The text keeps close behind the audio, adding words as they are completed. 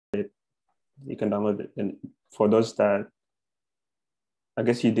You can download it. And for those that, I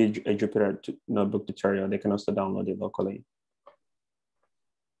guess you did a Jupyter notebook tutorial, they can also download it locally.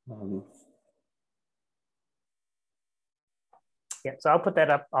 Yeah, so I'll put that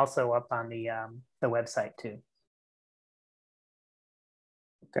up also up on the website too.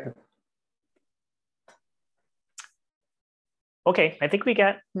 Okay. Okay, I think we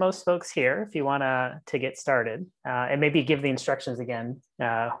got most folks here if you want to get started and maybe give the instructions again.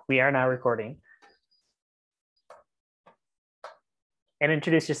 We are now recording. And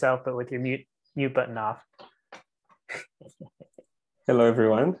introduce yourself, but with your mute button off. Hello,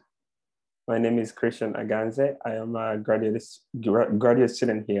 everyone. My name is Christian Aganze. I am a graduate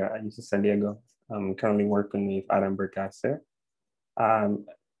student here at UC San Diego. I'm currently working with Adam Burgasser.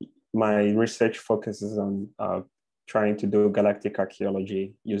 My research focuses on trying to do galactic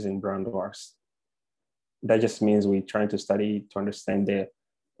archaeology using brown dwarfs. That just means we're trying to study to understand the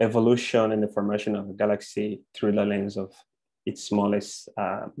evolution and the formation of a galaxy through the lens of its smallest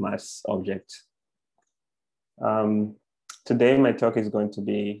mass object. Today, my talk is going to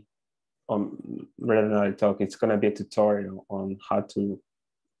be, rather than a talk, it's going to be a tutorial on how to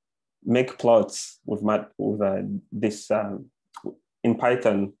make plots with this in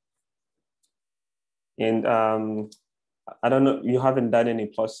Python. And I don't know, you haven't done any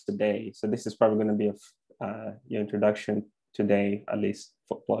plots today, so this is probably going to be your introduction today, at least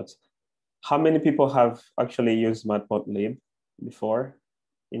for plots. How many people have actually used Matplotlib before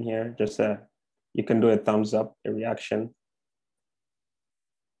in here? Just you can do a thumbs up, a reaction.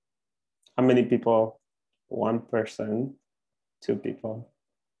 How many people? One person, two people.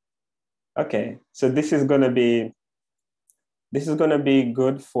 Okay, so this is gonna be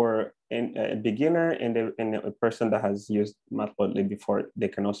good for a beginner and a person that has used Matplotlib before. They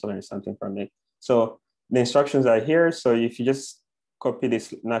can also learn something from it. So the instructions are here. So if you just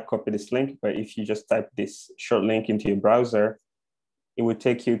not copy this link, but if you just type this short link into your browser, it would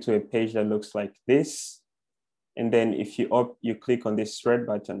take you to a page that looks like this. And then if you click on this red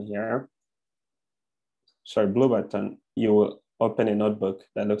button here, sorry, blue button, you will open a notebook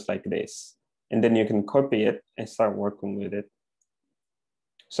that looks like this. And then you can copy it and start working with it.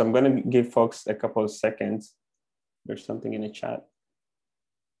 So I'm going to give folks a couple of seconds. There's something in the chat.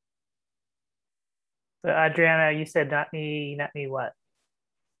 So Adriana, you said not me what?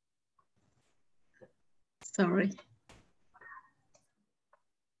 Sorry.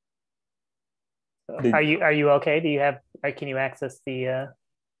 Are you okay? Do you have, can you access the?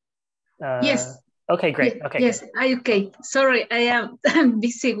 Yes. Okay, great. Okay. Yes, okay. Sorry, I'm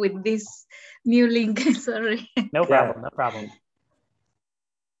busy with this new link. Sorry. No problem. No problem.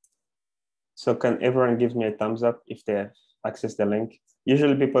 So can everyone give me a thumbs up if they access the link?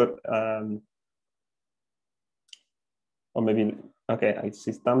 Usually people, or maybe, okay, I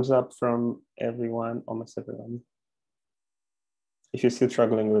see thumbs up from everyone, almost everyone. If you're still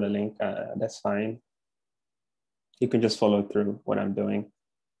struggling with the link, that's fine. You can just follow through what I'm doing.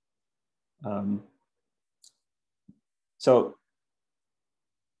 So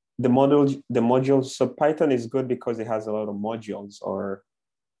the modules, so Python is good because it has a lot of modules or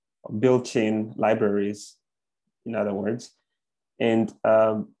built-in libraries, in other words. And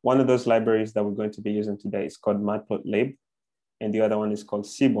one of those libraries that we're going to be using today is called Matplotlib, and the other one is called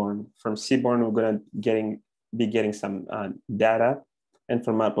Seaborn. From Seaborn, we're going to be getting some data, and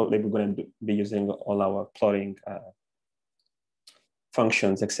from Matplotlib, we're going to be using all our plotting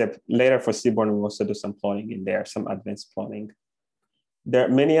functions, except later for Seaborn, we'll also do some plotting in there, some advanced plotting. There are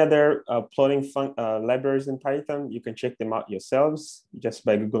many other plotting libraries in Python. You can check them out yourselves just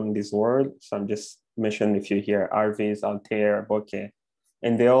by Googling this word. So I'm just mentioning a few here: Arvis, Altair, Bokeh,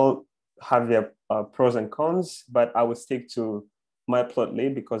 and they all have their pros and cons, but I would stick to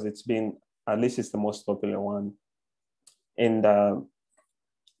Matplotlib because it's been, at least it's the most popular one. And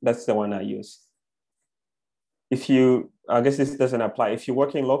that's the one I use. If you, I guess this doesn't apply. If you're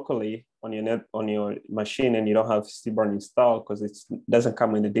working locally on your machine and you don't have Seaborn installed because it doesn't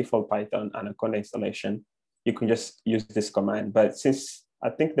come in the default Python Anaconda installation, you can just use this command. But since I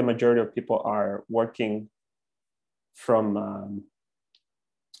think the majority of people are working from,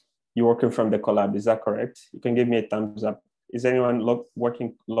 you're working from the Colab, is that correct? You can give me a thumbs up. Is anyone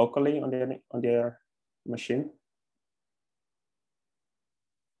working locally on their machine?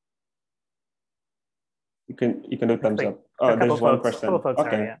 You can do thumbs up. Oh, there's one person.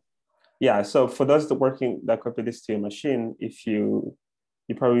 Okay. Yeah. So for those that copy this to your machine, if you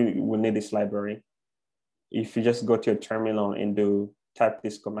probably will need this library. If you just go to your terminal and type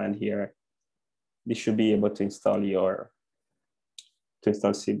this command here, this should be able to install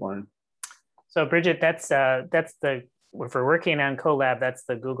Seaborn. So Bridget, that's the if we're working on Colab, that's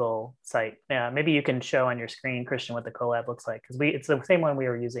the Google site. Maybe you can show on your screen, Christian, what the Colab looks like, because it's the same one we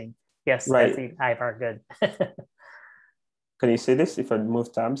were using. Yes, right. That's the iVar, good. Can you see this if I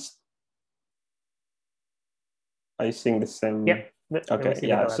move tabs? Are you seeing the same? Yep. Okay,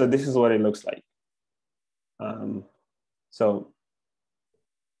 yeah, so this is what it looks like. So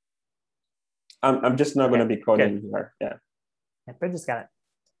I'm just not going to be coding here. Yeah. But just got it.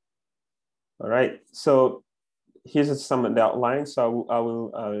 All right. So here's some of the outline. So I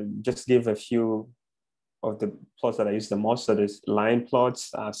will just give a few of the plots that I use the most. So there's line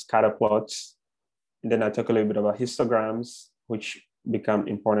plots, scatter plots, and then I talk a little bit about histograms, which become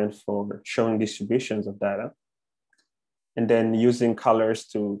important for showing distributions of data. And then using colors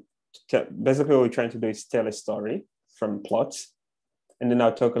to basically what we're trying to do is tell a story from plots. And then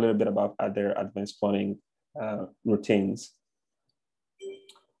I'll talk a little bit about other advanced plotting routines.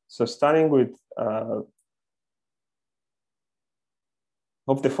 So starting with, hope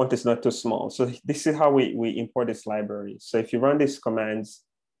the font is not too small. So this is how we import this library. So if you run these commands,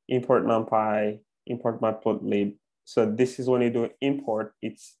 import NumPy, import Matplotlib. So this is when you do import,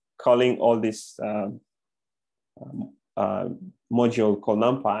 it's calling all this module called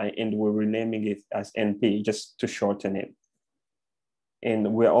NumPy, and we're renaming it as NP just to shorten it.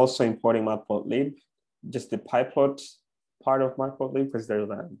 And we're also importing Matplotlib, just the pyplot part of Matplotlib, because there's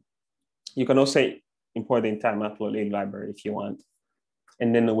you can also import the entire Matplotlib library if you want.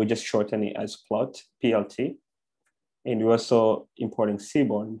 And then we just shorten it as plot, PLT. And we're also importing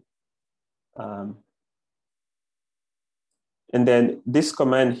Seaborn. And then this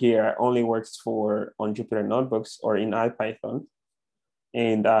command here only works on Jupyter notebooks or in IPython.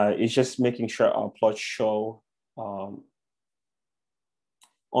 And it's just making sure our plots show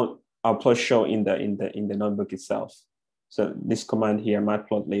in the notebook itself. So this command here,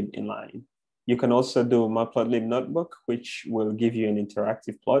 matplotlib inline. You can also do matplotlib notebook, which will give you an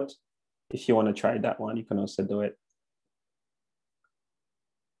interactive plot. If you want to try that one, you can also do it.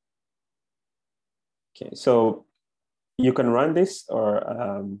 Okay, so you can run this, or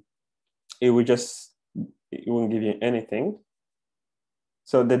it won't give you anything.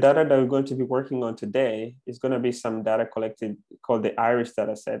 So the data that we're going to be working on today is going to be some data collected called the iris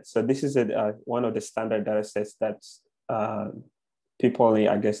data set. So this is one of the standard data sets that people,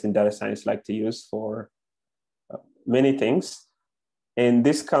 I guess, in data science like to use for many things. And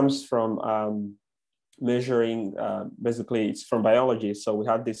this comes from measuring, basically it's from biology. So we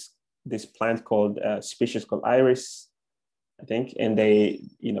have this plant called species called iris, I think, and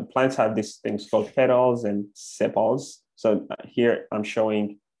plants have these things called petals and sepals. So here I'm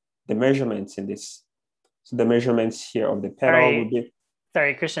showing the measurements in this. So the measurements here of the petal would be.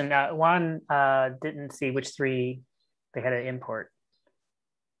 Sorry, Christian. Juan didn't see which three they had to import.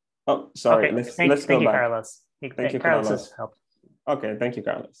 Oh, sorry. Okay. Let's thank go you, back. Carlos. Thank you, Carlos. Carlos. Has helped. Okay, thank you,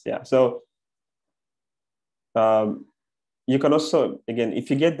 Carlos. Yeah. So you can also, again,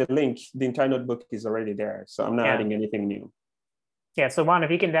 if you get the link, the entire notebook is already there. So I'm not adding anything new. Yeah. So Juan, if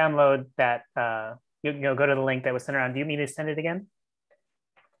you can download that, go to the link that was sent around. Do you need me to send it again?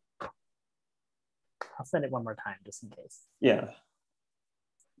 I'll send it one more time just in case. Yeah.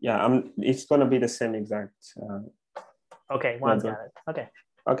 Yeah, it's going to be the same exact. Okay, Juan's got it. Okay.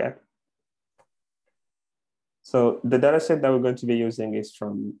 Okay. So the data set that we're going to be using is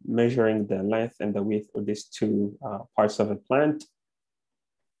from measuring the length and the width of these two parts of a plant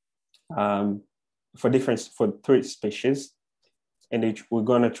for 3 species. And we're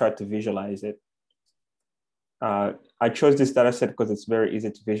going to try to visualize it. I chose this data set because it's very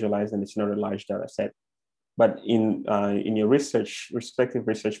easy to visualize and it's not a large data set. But in your respective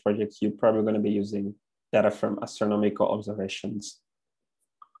research projects, you're probably going to be using data from astronomical observations.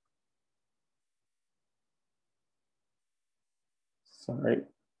 Sorry.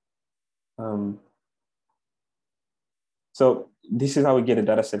 So this is how we get a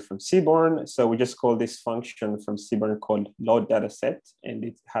data set from Seaborn. So we just call this function from Seaborn called load data set, and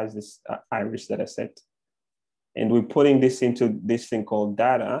it has this iris data set. And we're putting this into this thing called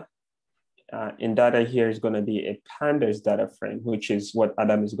data. And data here is going to be a Pandas data frame, which is what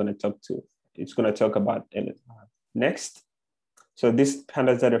Adam is going to talk to. It's going to talk about next. So this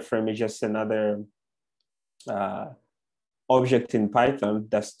Pandas data frame is just another object in Python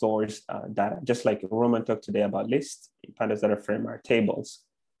that stores data, just like Roman talked today about lists. Pandas data frame are tables.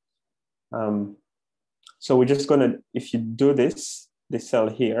 So we're just going to, if you do this cell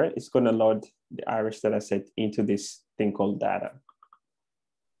here, it's going to load the iris data set into this thing called data.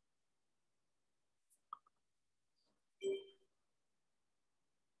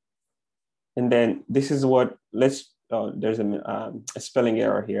 And then this is what, let's oh, there's a spelling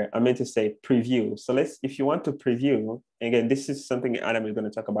error here. I meant to say preview. So if you want to preview, again, this is something Adam is going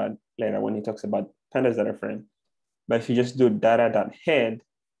to talk about later when he talks about pandas data frame. But if you just do data.head,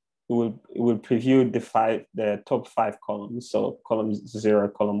 it will preview the top 5 columns. So column 0,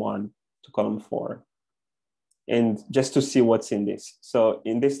 column 1 to column 4. And just to see what's in this. So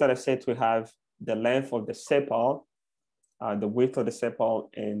in this data set, we have the length of the sepal, the width of the sepal,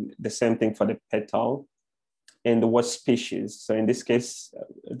 and the same thing for the petal, and what species. So in this case,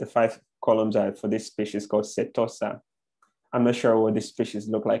 the 5 columns are for this species called Setosa. I'm not sure what this species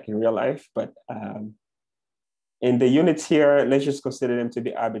look like in real life, but in the units here, let's just consider them to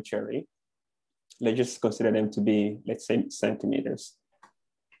be arbitrary. Let's just consider them to be, let's say, centimeters.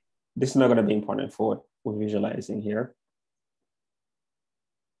 This is not going to be important for what we're visualizing here.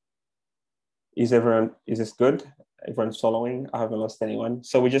 Is this good? Everyone's following? I haven't lost anyone.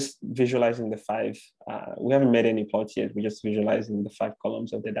 So we're just visualizing the 5. We haven't made any plots yet. We're just visualizing the 5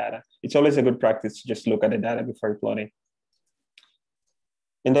 columns of the data. It's always a good practice to just look at the data before plotting.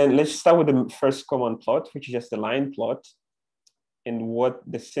 And then let's start with the first common plot, which is just a line plot. And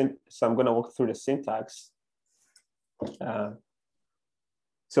so I'm going to walk through the syntax.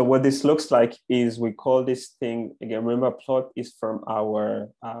 So what this looks like is we call this thing, again, remember plot is from our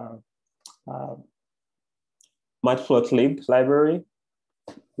Matplotlib library.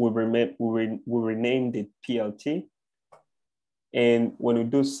 We renamed it PLT. And when we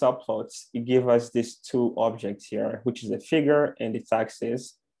do subplots, it gives us these 2 objects here, which is a figure and its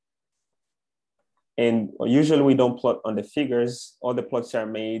axis. And usually we don't plot on the figures. All the plots are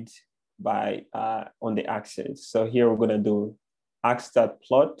made by on the axis. So here we're going to do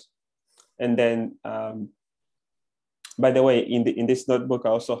ax.plot. And then, by the way, in this notebook, I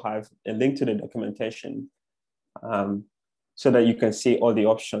also have a link to the documentation so that you can see all the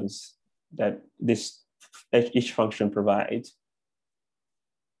options that each function provides.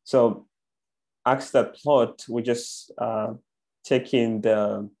 So ax.plot, we just take in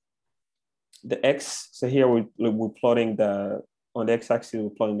the x. So here we're plotting on the x-axis, we're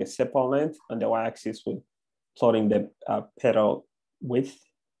plotting the sepal length. On the y-axis, we're plotting the petal width.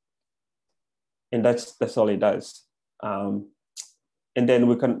 And that's all it does. And then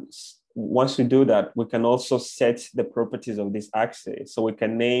once we do that, we can also set the properties of this axis. So we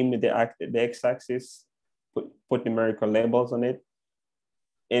can name the x-axis, put numerical labels on it.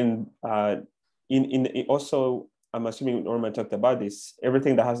 And also, I'm assuming Norma talked about this,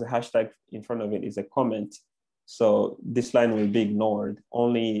 everything that has a hashtag in front of it is a comment. So this line will be ignored.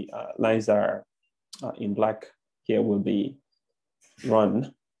 Only lines that are in black here will be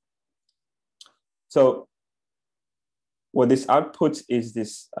run. So what this outputs is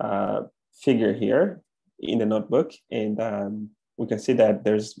this figure here in the notebook. And we can see that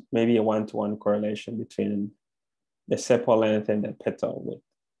there's maybe a 1-to-1 correlation between the sepal length and the petal width.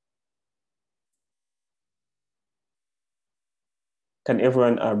 Can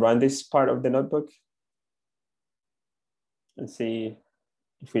everyone run this part of the notebook and see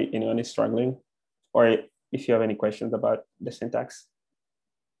if anyone is struggling, or if you have any questions about the syntax?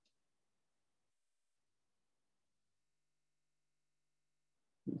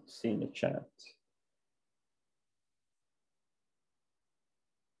 Let's see in the chat.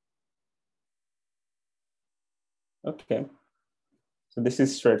 Okay, so this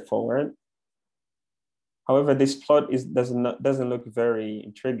is straightforward. However, this plot doesn't look very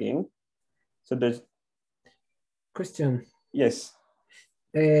intriguing. So there's question. Yes.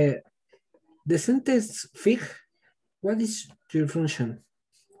 The sentence fig, what is your function?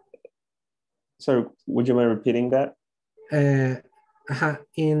 So would you mind repeating that?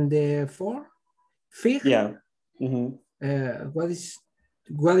 In the for fig. Yeah. Mm-hmm.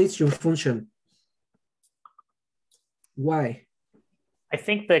 What is your function? Why? I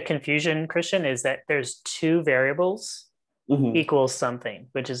think the confusion, Christian, is that there's 2 variables equals something,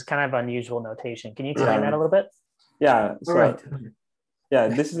 which is kind of unusual notation. Can you explain that a little bit? Yeah. So, all right. Yeah,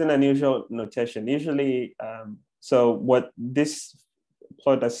 this is an unusual notation. Usually, so what this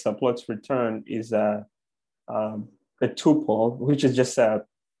plot as subplots return is a tuple, which is just it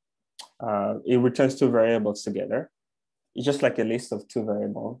returns 2 variables together. It's just like a list of 2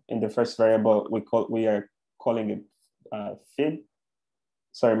 variables. In the first variable, we are calling it fig.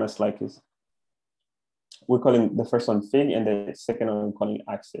 Sorry, my slide is. We're calling the first one fig, and the second one we're calling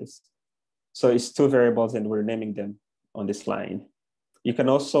axis. So it's 2 variables, and we're naming them on this line. You can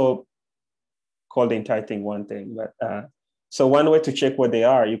also call the entire thing one thing, but so one way to check what they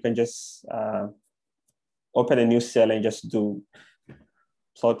are, you can just open a new cell and just do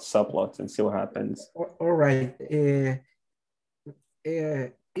plot subplots and see what happens. All right.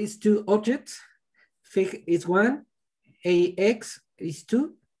 It's 2 objects. Fig is 1 AX is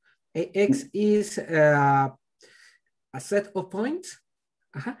 2. AX is a set of points.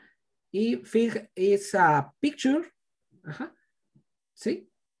 Fig is a picture. See?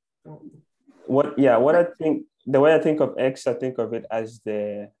 What I think, the way I think of X, I think of it as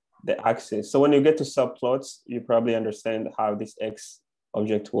the axis. So when you get to subplots, you probably understand how this X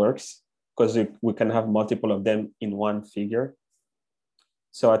object works, because we can have multiple of them in one figure.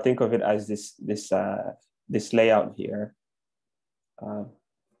 So I think of it as this layout here.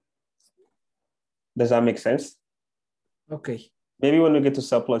 Does that make sense? Okay. Maybe when we get to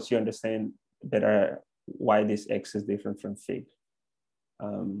subplots, you understand better why this X is different from fig.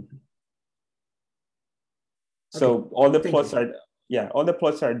 So all the plots are, all the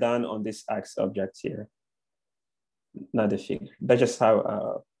plots are done on this X object here, not the fig. That's just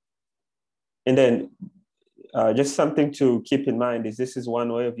how, and then just something to keep in mind is this is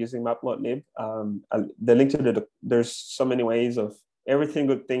one way of using Matplotlib. The link to there's so many ways of, every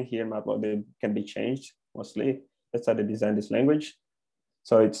single thing here in Matplotlib can be changed mostly. That's how they designed this language.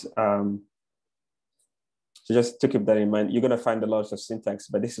 So it's, so just to keep that in mind, you're gonna find a lot of syntax,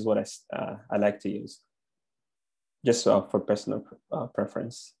 but this is what I like to use, just for personal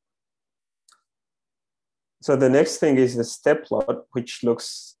preference. So the next thing is the step plot, which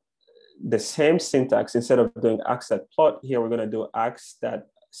looks the same syntax. Instead of doing ax.plot, here we're gonna do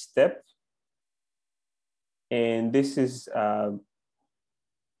ax.step. And this is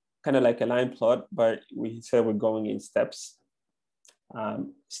kind of like a line plot, but we said we're going in steps.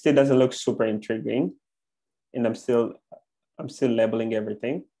 Still doesn't look super intriguing. And I'm still labeling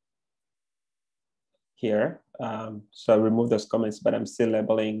everything here. So I removed those comments, but I'm still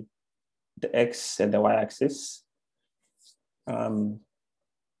labeling the X and the Y axis. And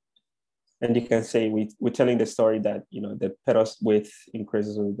you can say we're telling the story that, you know, the petals width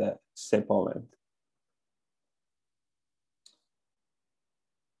increases with the sepal length.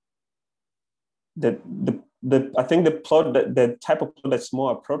 I think the plot, the type of plot that's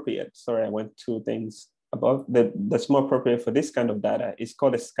more appropriate, sorry, I went 2 things above, that's more appropriate for this kind of data is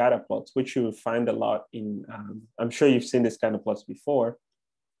called a scatter plot, which you will find a lot in, I'm sure you've seen this kind of plots before,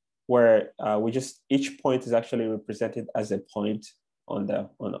 where each point is actually represented as a point on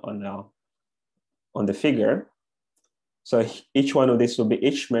the figure. So each one of these will be,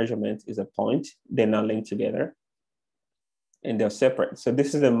 each measurement is a point, they're not linked together, and they're separate. So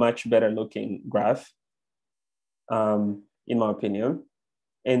this is a much better looking graph, in my opinion.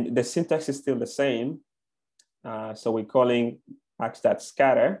 And the syntax is still the same. So we're calling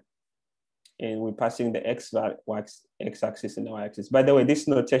ax.scatter, and we're passing the x-axis and the y-axis. By the way, this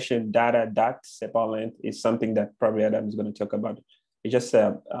notation data.sepal length is something that probably Adam is going to talk about. It's just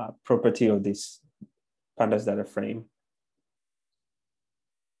a property of this Pandas data frame.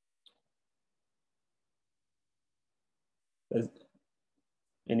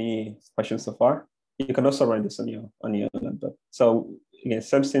 Any questions so far? You can also run this on your laptop. So again,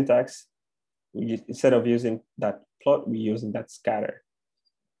 same syntax. Instead of using that plot, we're using that scatter.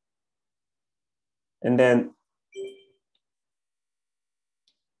 And then,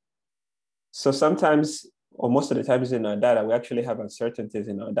 so sometimes, or most of the times in our data, we actually have uncertainties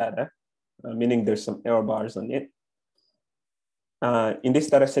in our data, meaning there's some error bars on it. In this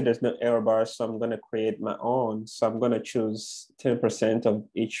data set, there's no error bars, so I'm going to create my own. So I'm going to choose 10% of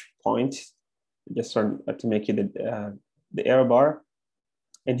each point, just to make it the error bar.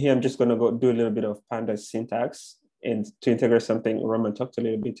 And here I'm just going to go do a little bit of Pandas syntax and to integrate something Roman talked a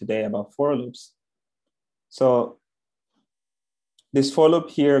little bit today about for loops. So this for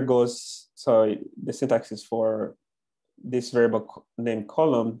loop here goes, so the syntax is for this variable named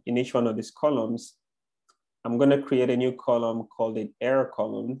column. In each one of these columns, I'm going to create a new column called an error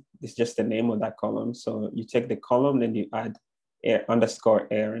column. It's just the name of that column. So you take the column and you add underscore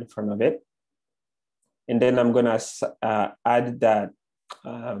error in front of it. And then I'm going to add that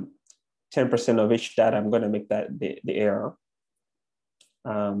 10% of each data. I'm going to make that the error.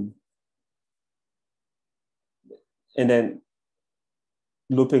 And then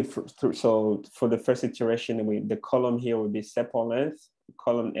looping through. So for the first iteration, the column here will be sepal length.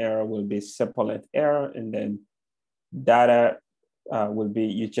 Column error will be sepal length error, and then data will be,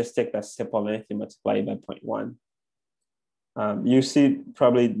 you just take that sepal length, you multiply it by 0.1. You see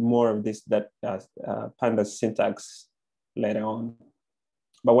probably more of this, Pandas syntax later on.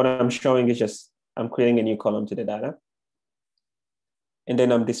 But what I'm showing is just, I'm creating a new column to the data. And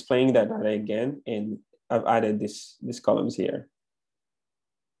then I'm displaying that data again, and I've added these columns here.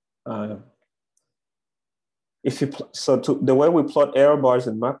 The way we plot error bars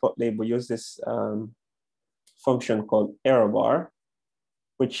in Matplotlib, we use this function called error bar,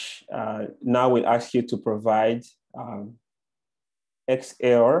 which now will ask you to provide X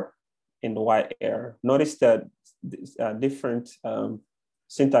error and Y error. Notice that different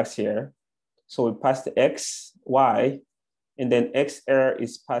syntax here. So we pass the X, Y, and then X error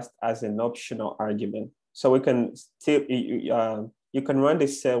is passed as an optional argument. So we can still, you can run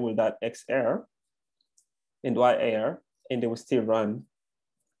this cell with that X error and Y error, and they will still run.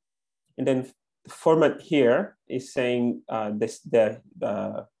 And then the format here is saying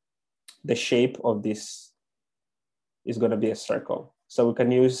the shape of this is going to be a circle. So we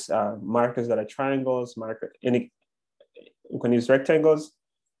can use markers that are triangles, we can use rectangles.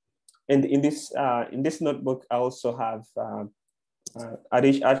 And in this notebook, I also have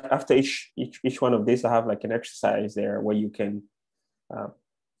after each one of these, I have like an exercise there where you can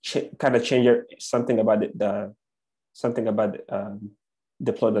kind of change something about the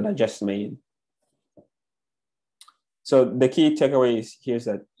plot that I just made. So the key takeaway is here is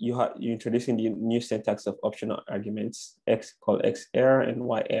that you're introducing the new syntax of optional arguments, X called X error and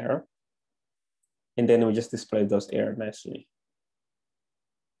Y error. And then we just display those errors nicely.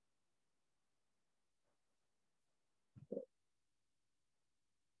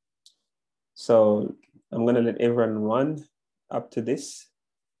 So I'm gonna let everyone run up to this.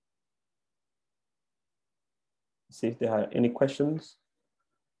 See if they have any questions.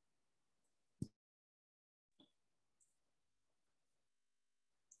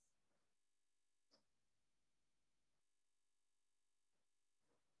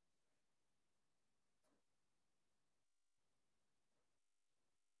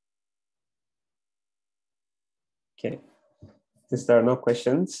 Okay, since there are no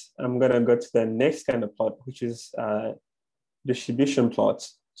questions, I'm gonna go to the next kind of plot, which is distribution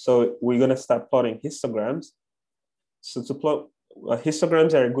plots. So we're gonna start plotting histograms. So to plot,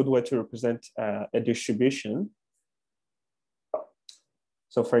 histograms are a good way to represent a distribution.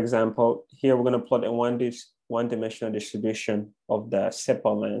 So for example, here we're gonna plot a one-dimensional distribution of the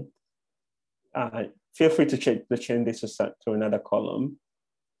sepal length. Feel free to change this to another column.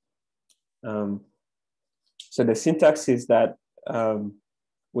 So the syntax is that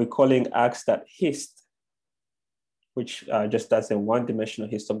we're calling ax.hist, which just does a one-dimensional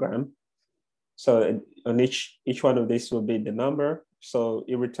histogram. So on each one of these will be the number. So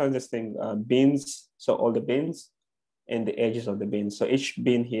it returns this thing, bins, so all the bins and the edges of the bins. So each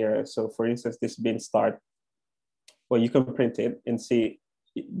bin here, so for instance, this bin start, well, you can print it and see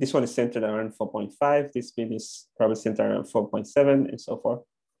this one is centered around 4.5. This bin is probably centered around 4.7 and so forth.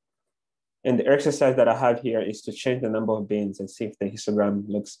 And the exercise that I have here is to change the number of bins and see if the histogram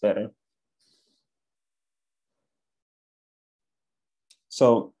looks better.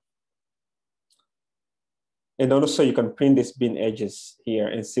 So, and also you can print these bin edges here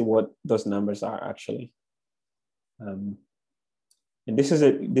and see what those numbers are actually. And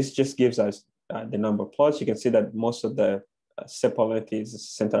this just gives us the number of plots. You can see that most of the sepal length is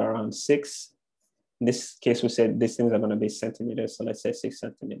centered around 6. In this case, we said these things are going to be centimeters. So let's say 6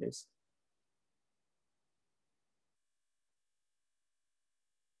 centimeters.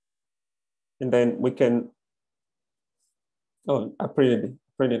 And then we can, I printed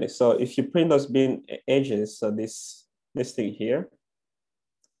it. So if you print those bin edges, so this thing here,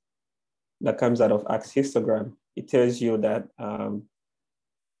 that comes out of ax histogram, it tells you that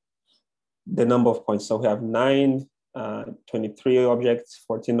the number of points. So we have 9, 23 objects,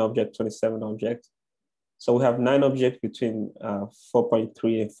 14 objects, 27 objects. So we have 9 objects between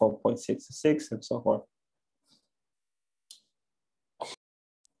 4.3 and 4.66 and so forth.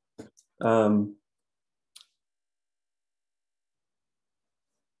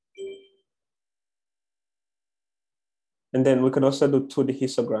 And then we can also do 2D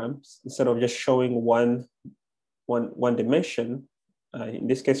histograms instead of just showing one dimension. In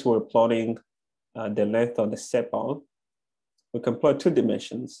this case, we're plotting the length of the sepal. We can plot 2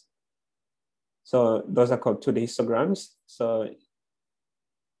 dimensions. So those are called 2D histograms. So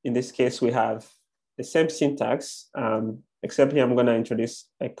in this case, we have the same syntax, except here I'm going to introduce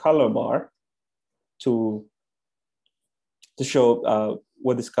a color bar to show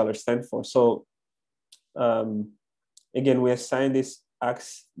what this color stands for. So again, we assign this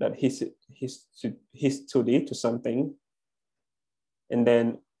ax that his 2D to something. And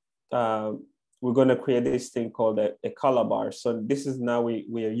then we're going to create this thing called a color bar. So this is now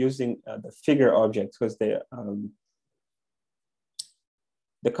we are using the figure object because the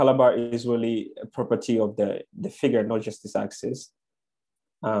color bar is really a property of the figure, not just this axis.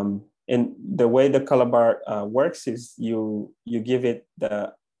 And the way the color bar works is you give it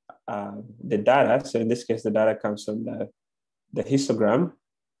the data. So in this case, the data comes from the histogram.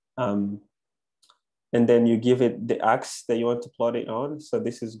 And then you give it the axis that you want to plot it on. So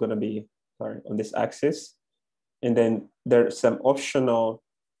this is going to be, on this axis. And then there's some optional,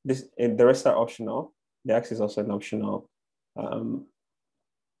 the rest are optional. The X is also an optional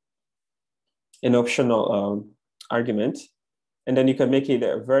argument. And then you can make it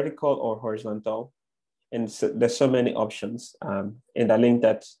either vertical or horizontal. And so there's so many options. And I linked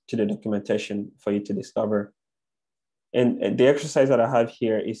that to the documentation for you to discover. And the exercise that I have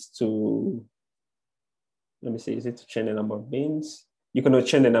here is to, let me see, is it to change the number of bins? You can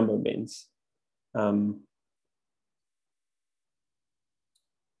change the number of bins.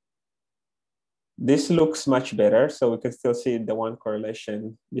 This looks much better. So we can still see the one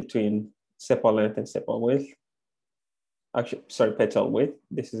correlation between sepal length and sepal width. Actually, sorry, petal width.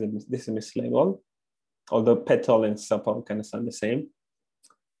 This is mislabeled. Although petal and sepal kind of sound the same.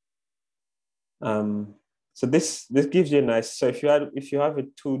 So this gives you a nice, so if you have a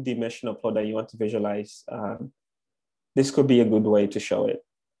 2-dimensional plot that you want to visualize, this could be a good way to show it.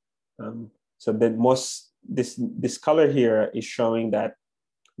 So this color here is showing that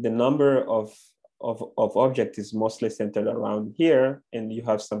the number of objects is mostly centered around here, and you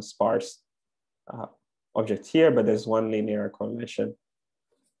have some sparse objects here, but there's one linear correlation.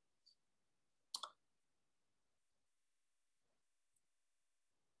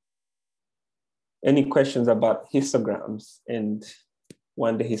 Any questions about histograms and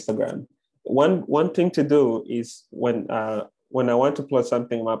 1D histogram? One thing to do is when I want to plot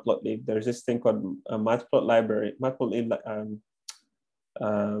something in Matplotlib, there's this thing called a Matplotlib library.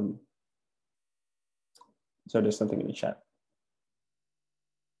 So there's something in the chat.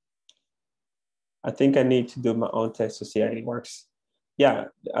 I think I need to do my own test to see how it works. Yeah,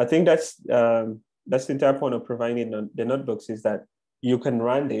 I think that's the entire point of providing the notebooks, is that you can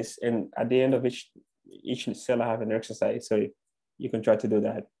run this, and at the end of each cell I have an exercise, so you can try to do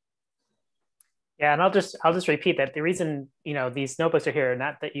that. Yeah, and I'll just repeat that the reason these notebooks are here,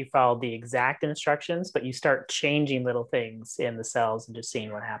 not that you follow the exact instructions, but you start changing little things in the cells and just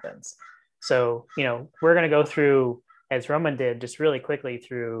seeing what happens. So we're going to go through, as Roman did, just really quickly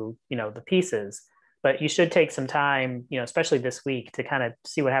through the pieces. But you should take some time, especially this week, to kind of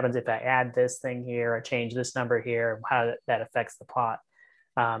see what happens if I add this thing here or change this number here, how that affects the plot,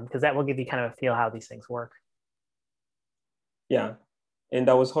 because that will give you kind of a feel how these things work. Yeah, and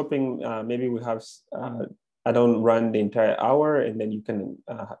I was hoping maybe we have, I don't run the entire hour, and then you can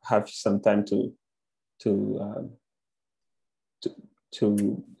have some time to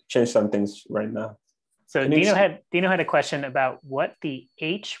change some things right now. So Dino had a question about what the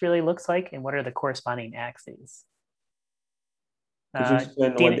H really looks like and what are the corresponding axes. Could you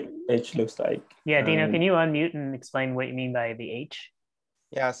explain what the H looks like? Yeah, Dino, can you unmute and explain what you mean by the H?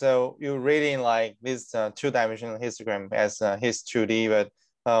 Yeah, so you're reading like this 2-dimensional histogram as hist2D, but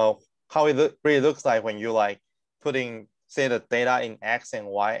how it really looks like when you like putting, say, the data in X and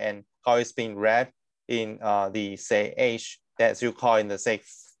Y, and how it's being read in the, say, H that you call in the, say,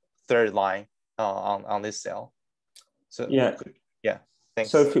 third line on this cell. So yeah,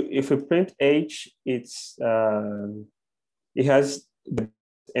 thanks. So if you print H, it's it has the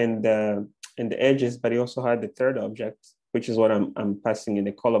edges, but it also had the third object, which is what I'm passing in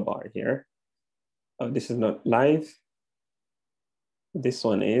the color bar here. Oh, this is not live. This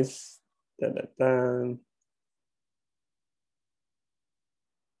one is. Can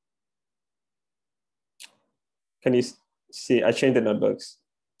you see? I changed the notebooks.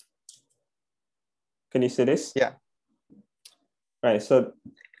 Can you see this? Yeah. Right. So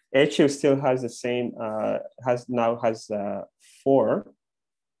HU still has the same. Has 4.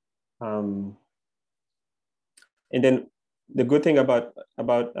 And then the good thing about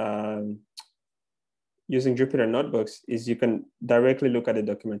using Jupyter notebooks is you can directly look at the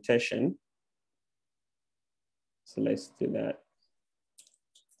documentation. So let's do that.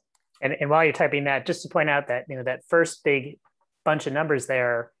 And while you're typing that, just to point out that that first big bunch of numbers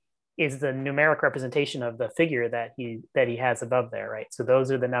there is the numeric representation of the figure that he has above there, right? So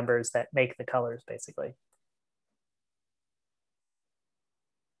those are the numbers that make the colors, basically.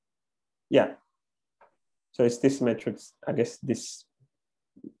 Yeah. So it's this matrix, I guess this,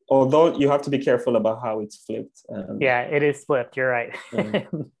 although you have to be careful about how it's flipped. Yeah, it is flipped, you're right.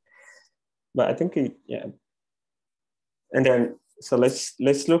 But I think yeah. And then, so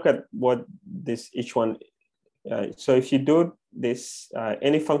let's look at what each one. So if you do this,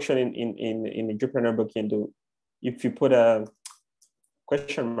 any function in the Jupyter notebook can do, if you put a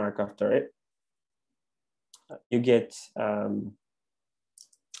question mark after it, you get the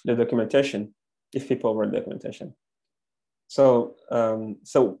documentation, if people wrote documentation. So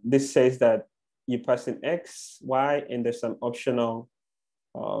so this says that you pass in X, Y, and there's some optional,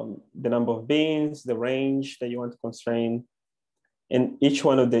 the number of beans, the range that you want to constrain. And each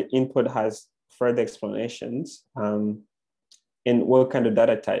one of the input has further explanations in what kind of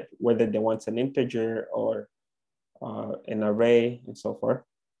data type, whether they want an integer or an array and so forth.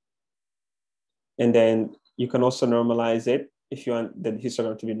 And then you can also normalize it. If you want the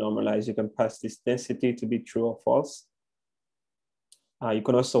histogram to be normalized, you can pass this density to be true or false. You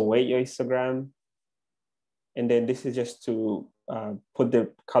can also weight your histogram. And then this is just to put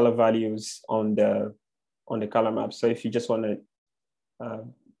the color values on the color map. So if you just want to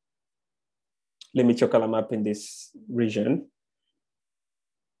limit your color map in this region,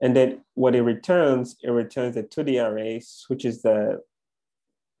 and then what it returns the 2D arrays, which is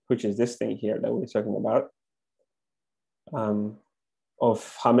this thing here that we're talking about,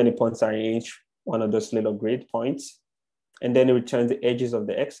 of how many points are in each one of those little grid points. And then it returns the edges of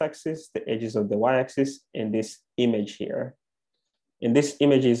the x-axis, the edges of the y-axis, and this image here. And this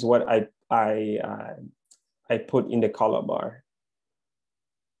image is what I put in the color bar.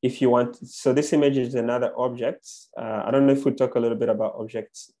 If you want, so this image is another object. I don't know if we'll talk a little bit about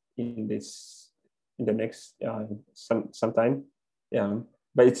objects in the next sometime. Yeah,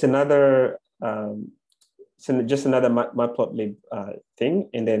 but it's another, just another Matplotlib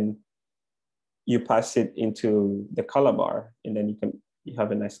thing, and then you pass it into the color bar, and then you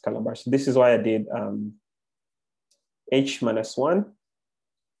have a nice color bar. So this is why I did H-1,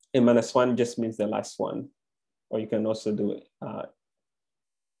 and -1 just means the last one, or you can also do it,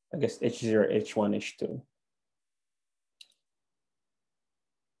 I guess H0, H1, H2.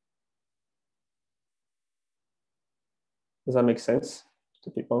 Does that make sense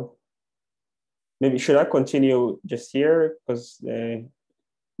to people? Maybe should I continue just here because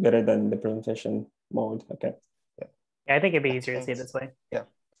better than the presentation mode? Okay. Yeah, I think it'd be easier to see it this way. Yeah.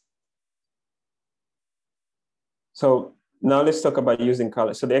 So now let's talk about using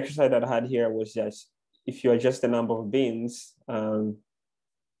color. So the exercise that I had here was just, if you adjust the number of bins,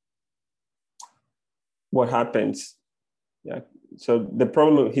 what happens? Yeah. So the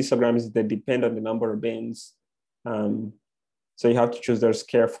problem with histograms is they depend on the number of bins. So you have to choose those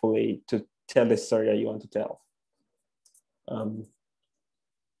carefully to tell the story that you want to tell.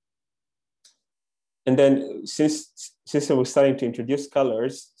 And then since we're starting to introduce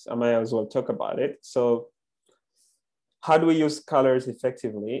colors, I might as well talk about it. So how do we use colors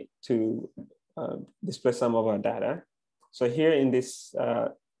effectively to display some of our data? So here in this,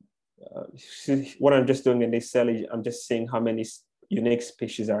 what I'm just doing in this cell is I'm just seeing how many unique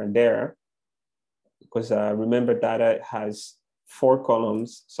species are there. Because remember, data has 5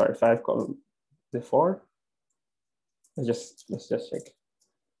 columns. Is it 4? Let's just check.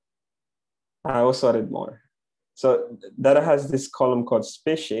 I also added more. So data has this column called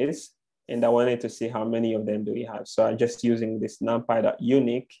species, and I wanted to see how many of them do we have. So I'm just using this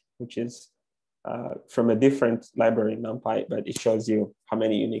numpy.unique, which is from a different library, NumPy, but it shows you how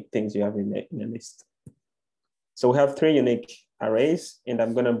many unique things you have in a list. So we have 3 unique arrays, and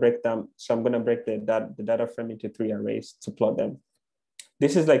I'm going to break them. So I'm going to break the data frame into 3 arrays to plot them.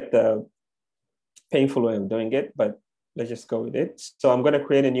 This is like the painful way of doing it, but let's just go with it. So I'm going to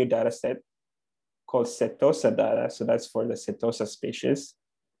create a new data set called Setosa data. So that's for the Setosa species.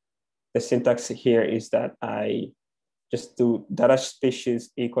 The syntax here is that I just do data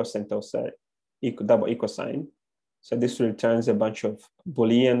species equals Setosa, double equal sign. So this returns a bunch of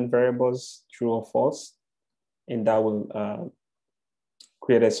Boolean variables, true or false. And that will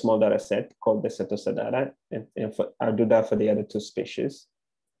create a small data set called the Setosa data. And I'll do that for the other 2 species.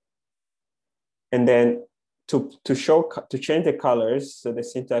 And then to change the colors, so the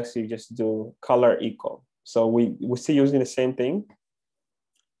syntax, you just do color equal. So we're still using the same thing,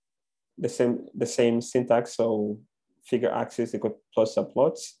 the same syntax. So figure axis equal plus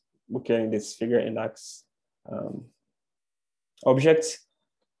subplots. We're carrying this figure and ax object,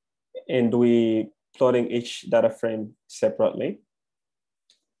 and we plotting each data frame separately,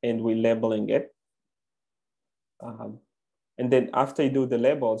 and we labeling it. And then after you do the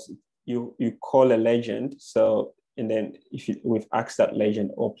labels, you call a legend. So, and then if you with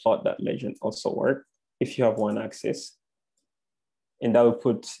ax.legend or plot.legend also work if you have one axis. And that will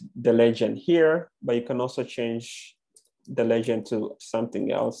put the legend here, but you can also change the legend to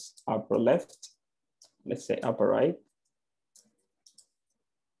something else, upper left, let's say upper right.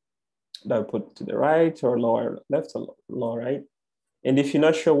 That will put to the right or lower left or lower right. And if you're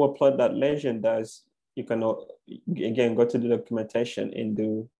not sure what plot.legend does, you can again go to the documentation and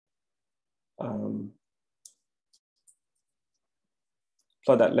do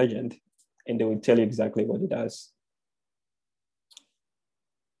plot.legend, and they will tell you exactly what it does.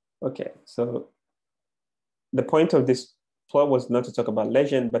 Okay, so the point of this plot was not to talk about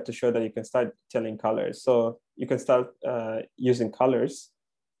legend, but to show that you can start telling colors. So you can start using colors.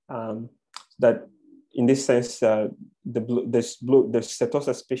 that in this sense, the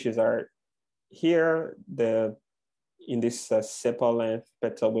Setosa species are here, in this sepal length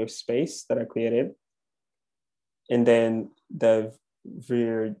petal wave space that I created. And then the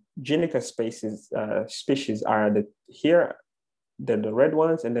Virginica species are here, the red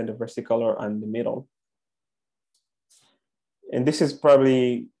ones, and then the versicolor on the middle. And this is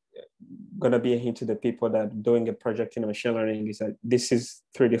probably going to be a hint to the people that are doing a project in machine learning, is that this is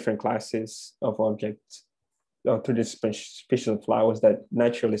 3 different classes of objects, or 3 different species of flowers that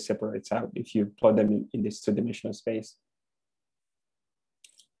naturally separates out if you plot them in this 2-dimensional space.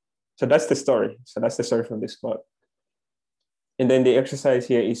 So that's the story. So that's the story from this plot. And then the exercise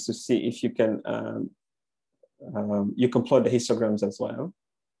here is to see if you can plot the histograms as well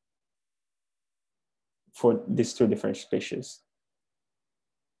for these 2 different species.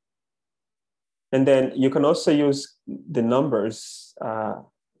 And then you can also use the numbers. So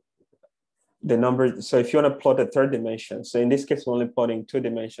if you want to plot a 3rd dimension, so in this case, we're only plotting 2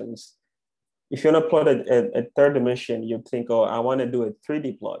 dimensions. If you want to plot a 3rd dimension, you think, oh, I want to do a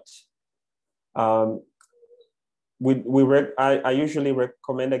 3D plot. I usually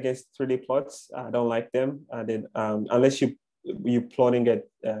recommend against 3D plots. I don't like them. Unless you're plotting a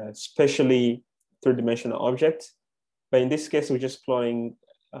specially 3-dimensional object. But in this case, we're just plotting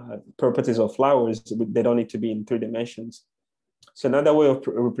properties of flowers. They don't need to be in 3 dimensions. So another way of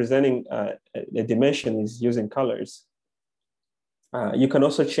representing a dimension is using colors. You can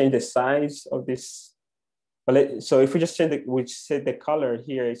also change the size of this. So if we just change we say the color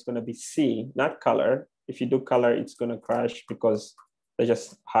here is going to be C, not color. If you do color, it's going to crash because that's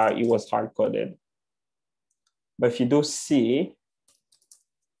just how it was hard coded. But if you do C,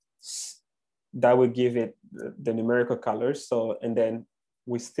 that will give it the numerical colors. So, and then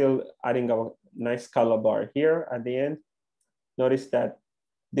we're still adding our nice color bar here at the end. Notice that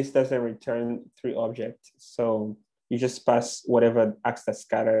this doesn't return 3 objects. So you just pass whatever AXTA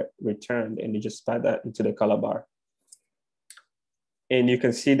scatter returned, and you just pass that into the color bar. And you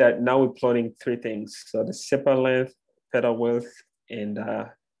can see that now we're plotting 3 things. So the sepal length, petal width, and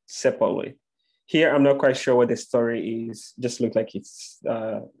sepal width. Here, I'm not quite sure what the story is. Just look like it's,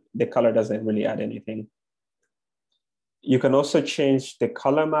 the color doesn't really add anything. You can also change the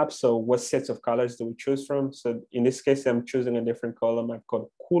color map. So what sets of colors do we choose from? So in this case, I'm choosing a different color map called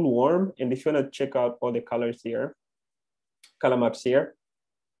Cool Warm. And if you want to check out all the colors here, color maps here,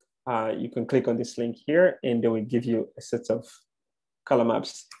 you can click on this link here, and they will give you a set of color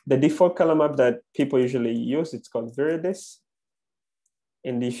maps. The default color map that people usually use, it's called Viridis.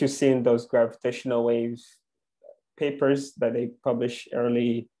 And if you've seen those gravitational wave papers that they published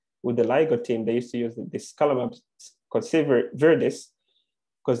early with the LIGO team, they used to use this color map called Viridis,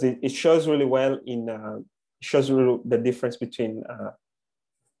 because it shows really well the difference between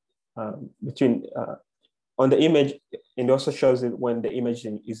on the image, and also shows it when the image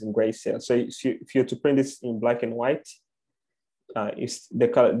is in grayscale. So if you're to print this in black and white,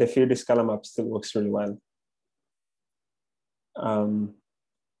 the Viridis color map still works really well.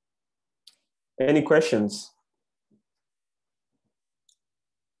 Any questions?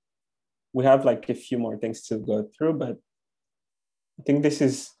 We have like a few more things to go through, but I think this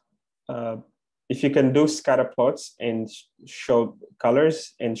is, if you can do scatter plots and show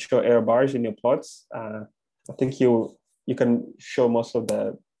colors and show error bars in your plots, I think you can show most of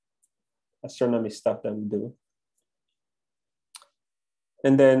the astronomy stuff that we do.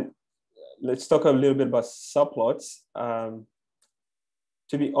 And then let's talk a little bit about subplots.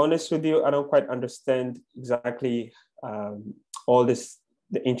 To be honest with you, I don't quite understand exactly all the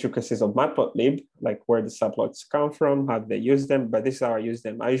intricacies of Matplotlib, like where the subplots come from, how they use them, but this is how I use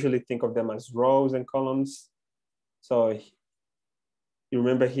them. I usually think of them as rows and columns. So you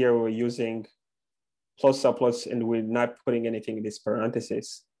remember here we're using plot subplots and we're not putting anything in this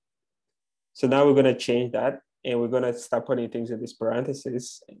parentheses. So now we're gonna change that, and we're gonna start putting things in this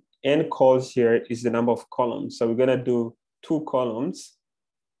parentheses. N calls here is the number of columns. So we're gonna do 2 columns.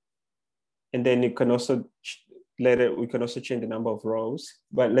 And then you can also, later, we can also change the number of rows,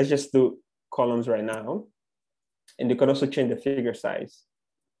 but let's just do columns right now. And you can also change the figure size.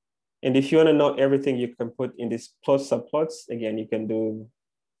 And if you want to know everything you can put in this plot subplots, again, you can do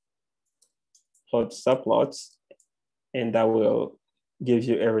plot subplots, and that will give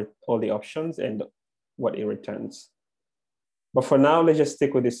you all the options and what it returns. But for now, let's just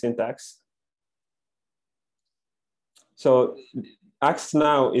stick with the syntax. So Ax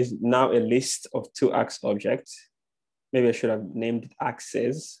now is now a list of 2 Ax objects. Maybe I should have named it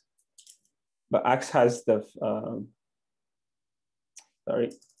Axes, but Ax has the,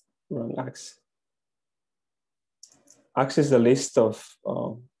 sorry, wrong Ax. Ax is the list of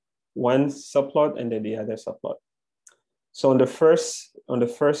one subplot and then the other subplot. So on the first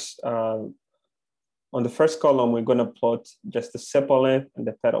column, we're going to plot just the sepal length and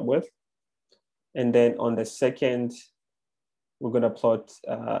the petal width. And then on the second, we're going to plot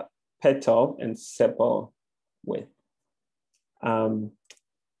petal and sepal width. And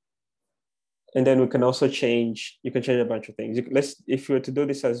then we can also change, you can change a bunch of things. If you were to do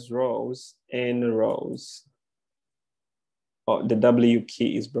this as rows, n rows, oh, the W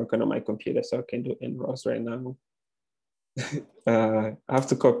key is broken on my computer, so I can do n rows right now. I have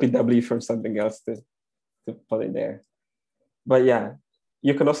to copy W from something else to put it there. But yeah,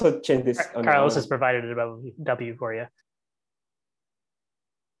 you can also change this. Carlos has provided a W for you.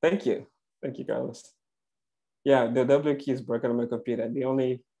 Thank you, Carlos. Yeah, the W key is broken on my computer. The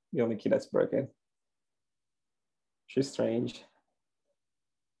only key that's broken. She's strange.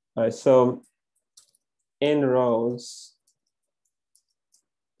 All right, so in rows.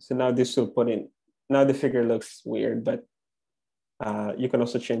 So now this will put in, now the figure looks weird, but you can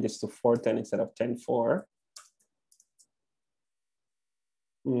also change this to 410 instead of 10-4.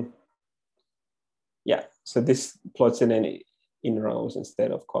 Yeah, so this plots in rows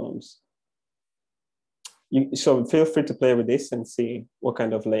instead of columns. So feel free to play with this and see what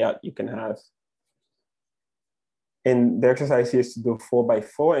kind of layout you can have. And the exercise is to do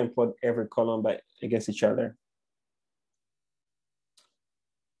 4x4 and plot every column against each other.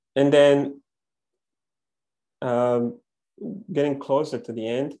 And then getting closer to the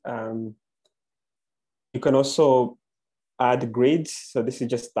end, you can also add grids. So this is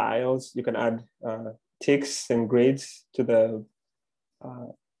just tiles. You can add ticks and grids to the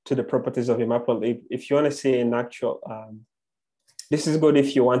properties of your Matplotlib. If you want to see an actual, this is good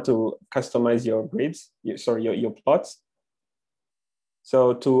if you want to customize your grids, your plots.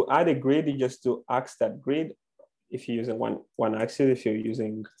 So to add a grid, you just do ax that grid. If you're using one axis, if you're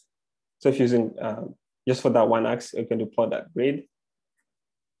using just for that one axis, you can do plot that grid.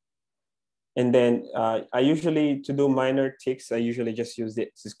 And then I usually, to do minor ticks, I usually just use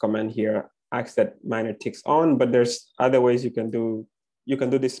this command here, ax that minor ticks on, but there's other ways you can do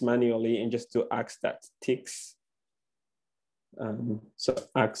this manually and just do ax that ticks. So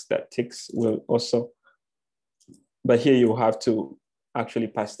ax that ticks will also, but here you have to actually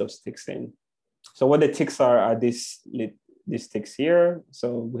pass those ticks in. So what the ticks are these ticks here.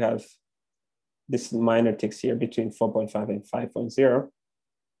 So we have this minor ticks here between 4.5 and 5.0.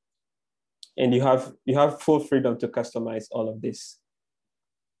 And you have full freedom to customize all of this.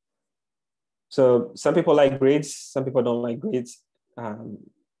 So some people like grids, some people don't like grids.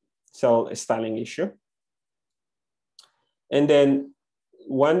 So a styling issue. And then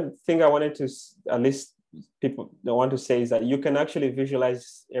one thing I wanted to, at least people don't want to say, is that you can actually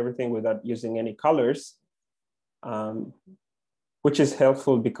visualize everything without using any colors, which is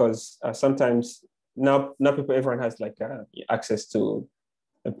helpful because sometimes now everyone has like access to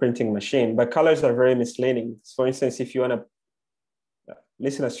a printing machine, but colors are very misleading. For instance, if you want to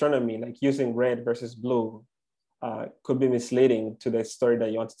listen astronomy, like using red versus blue could be misleading to the story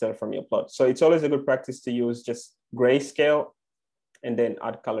that you want to tell from your plot. So it's always a good practice to use just grayscale and then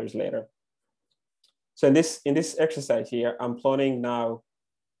add colors later. So in this exercise here, I'm plotting now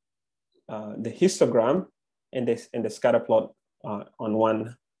the histogram and the scatter plot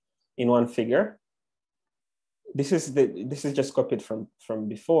in one figure. This is just copied from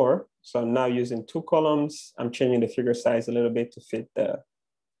before. So I'm now using 2 columns. I'm changing the figure size a little bit to fit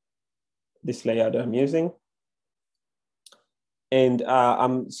this layout that I'm using. And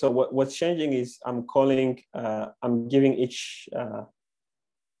so what's changing is I'm giving each,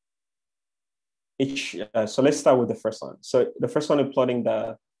 so let's start with the first one. So the first one, I'm plotting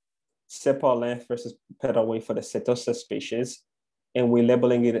the sepal length versus petal weight for the Setosa species. And we're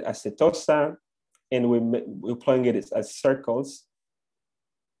labeling it as Setosa, and we're plotting it as circles.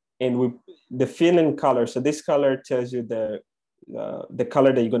 And the fill-in color, so this color tells you the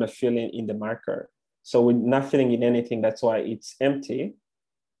color that you're gonna fill in the marker. So we're not filling in anything, that's why it's empty.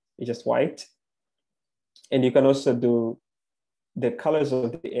 It's just white. And you can also do, the colors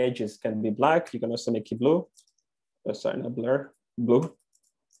of the edges can be black. You can also make it blue. Oh, sorry, not blue.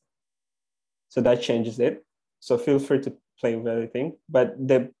 So that changes it. So feel free to play with everything. But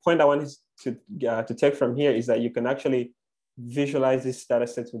the point I want to take from here is that you can actually visualize these data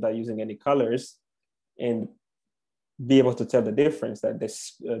sets without using any colors and be able to tell the difference, that the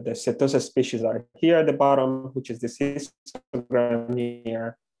Setosa species are here at the bottom, which is this histogram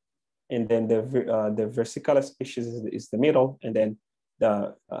here. And then the versicolor species is the middle, and then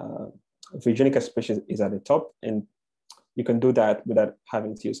the Virginica species is at the top. And you can do that without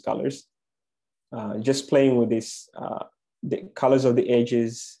having to use colors. Just playing with this the colors of the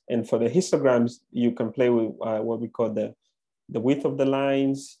edges. And for the histograms, you can play with what we call the width of the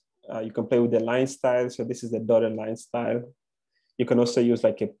lines. You can play with the line style. So this is the dotted line style. You can also use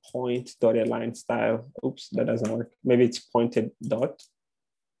like a point dotted line style. Oops, that doesn't work. Maybe it's pointed dot.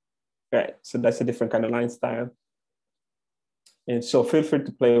 Right, so that's a different kind of line style. And so feel free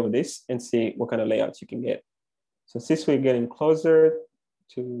to play with this and see what kind of layouts you can get. So since we're getting closer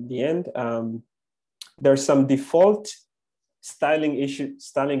to the end, there's some default styling in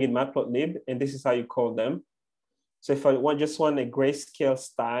Matplotlib, and this is how you call them. So if I just want a grayscale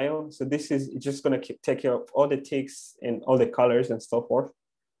style, so this is just going to take care of all the ticks and all the colors and so forth.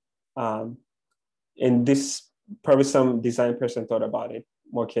 And this, probably some design person thought about it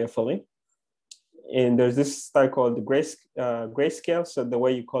more carefully. And there's this style called the grayscale. So the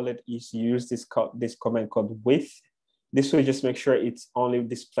way you call it is you use this command called width. This will just make sure it's only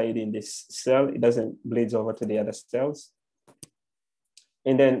displayed in this cell. It doesn't bleed over to the other cells.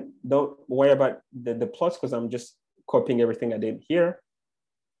 And then don't worry about the plots, because I'm just copying everything I did here.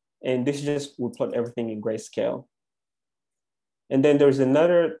 And this just will plot everything in grayscale. And then there's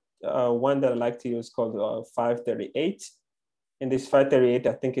another one that I like to use called 538. And this 538,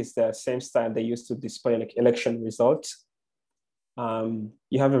 I think, is the same style they use to display like election results.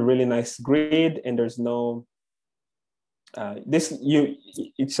 You have a really nice grid, and there's no,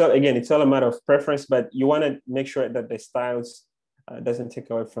 it's all a matter of preference, but you want to make sure that the styles doesn't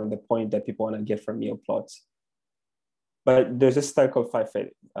take away from the point that people want to get from your plots. But there's a style called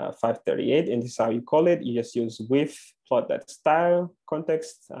 538, and this is how you call it. You just use width, plot that style,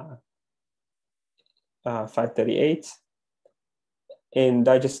 context, 538. And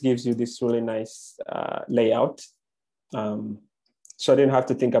that just gives you this really nice layout. So I didn't have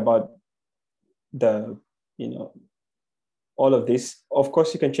to think about all of this. Of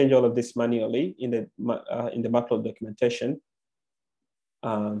course, you can change all of this manually in the Matplotlib documentation.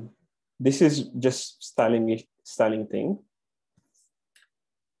 This is just styling thing.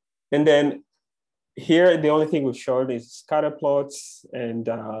 And then here, the only thing we've showed is scatter plots and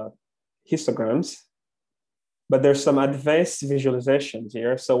histograms. But there's some advanced visualizations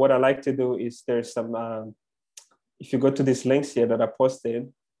here. So what I like to do is there's some, if you go to these links here that I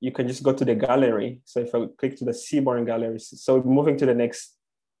posted, you can just go to the gallery. So if I click to the Seaborn gallery, so we're moving to the next,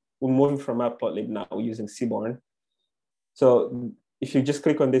 we're moving from Matplotlib now, we're using Seaborn. So if you just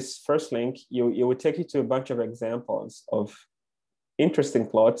click on this first link, it will take you to a bunch of examples of interesting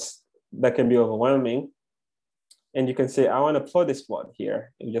plots that can be overwhelming. And you can say, I want to plot this plot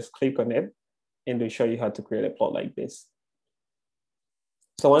here. You just click on it, and they show you how to create a plot like this.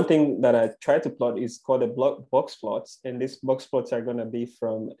 So one thing that I try to plot is called a box plots. And these box plots are going to be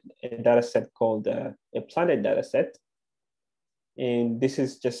from a data set called a planet data set. And this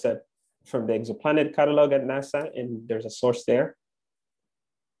is just from the exoplanet catalog at NASA, and there's a source there.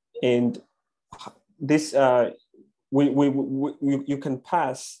 And this, you can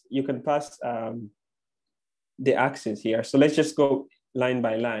pass the axis here. So let's just go line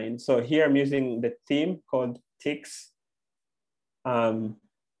by line. So here I'm using the theme called ticks.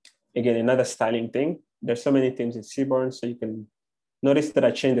 Again, another styling thing. There's so many themes in Seaborn, so you can notice that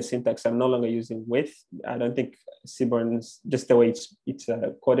I changed the syntax. I'm no longer using width. I don't think Seaborn's, just the way it's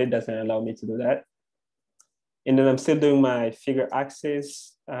coded, doesn't allow me to do that. And then I'm still doing my figure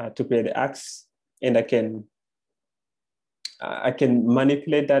axis to create the axis, and I can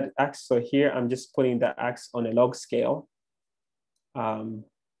manipulate that axis. So here I'm just putting the axis on a log scale.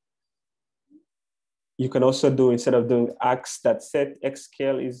 You can also do, instead of doing x.set, x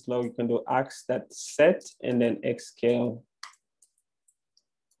scale is log, you can do x.set and then x scale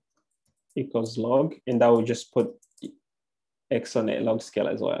equals log, and that will just put x on a log scale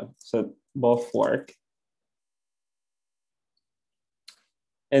as well. So both work.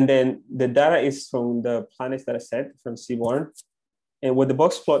 And then the data is from the planets data set from Seaborn. And what the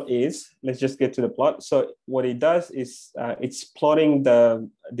box plot is, let's just get to the plot. So what it does is it's plotting the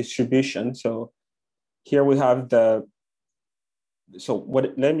distribution. So here we have let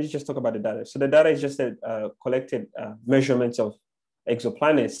me just talk about the data. So the data is just collected measurements of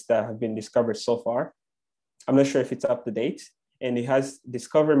exoplanets that have been discovered so far. I'm not sure if it's up to date. And it has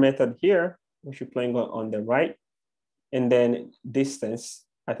discovery method here, which you're playing on the right. And then distance,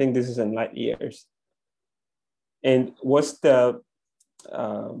 I think this is in light years. And what's the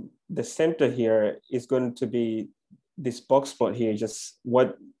center here is going to be this box plot here, just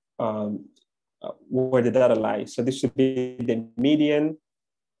what where the data lies. So this would be the median,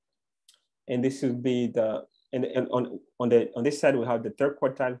 and this would be the on this side we have the third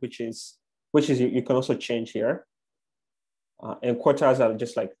quartile, which is you can also change here, and quartiles are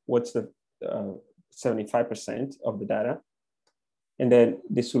just like what's the 75% of the data. And then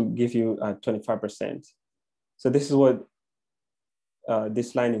this will give you 25%. So this is what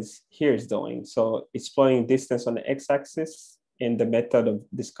this line is doing. So it's plotting distance on the x-axis and the method of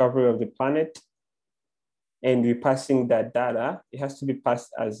discovery of the planet. And we're passing that data. It has to be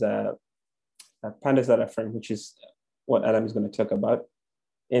passed as a Pandas data frame, which is what Adam is going to talk about.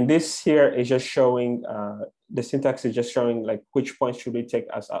 And this here is just showing, the syntax is just showing like which points should we take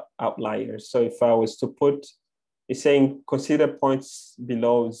as outliers. So if I was to put, it's saying consider points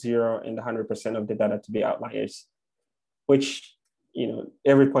below 0 and 100% of the data to be outliers, which, you know,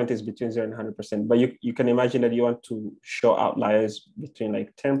 every point is between 0 and 100%, but you can imagine that you want to show outliers between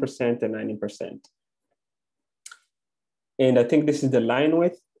like 10% and 90%. And I think this is the line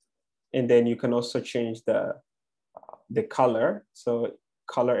width. And then you can also change the color. So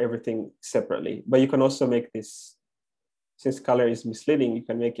color everything separately, but you can also make this, since color is misleading, you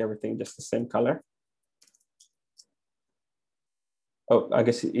can make everything just the same color. Oh, I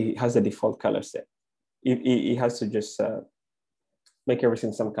guess it has a default color set. It has to just make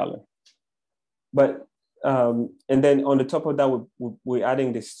everything some color. But, and then on the top of that, we're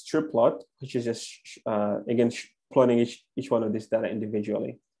adding this strip plot, which is just, again, plotting each one of these data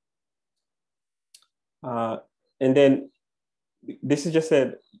individually. And then this is just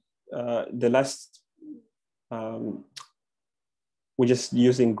the last, we're just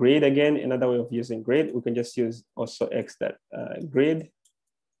using grid again. Another way of using grid, we can just use also grid.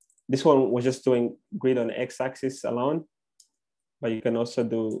 This one was just doing grid on the x-axis alone, but you can also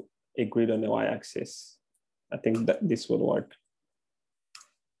do a grid on the y-axis. I think that this would work.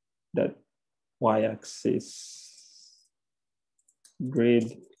 That y-axis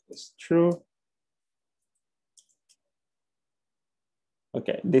grid is true.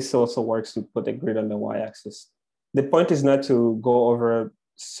 Okay, this also works to put a grid on the y-axis. The point is not to go over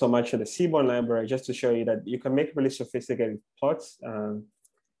so much of the Seaborn library, just to show you that you can make really sophisticated plots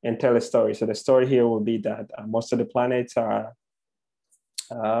and tell a story. So the story here will be that most of the planets are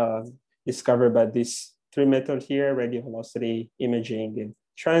discovered by these three methods here: radial velocity, imaging, and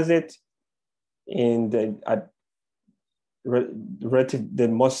transit. And the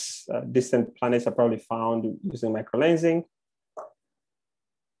most distant planets are probably found using microlensing.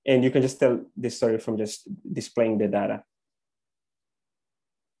 And you can just tell this story from just displaying the data.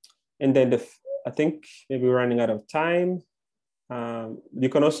 And then I think maybe we're running out of time. You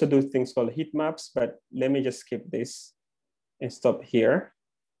can also do things called heat maps, but let me just skip this and stop here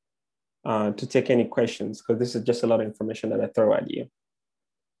to take any questions, because this is just a lot of information that I throw at you.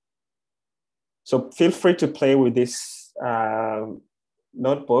 So feel free to play with this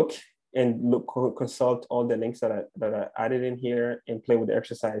notebook and consult all the links that are added in here and play with the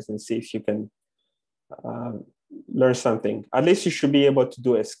exercise and see if you can learn something. At least you should be able to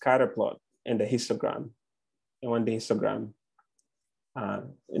do a scatter plot and the histogram, and one the histogram.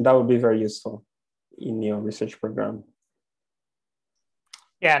 And that would be very useful in your research program.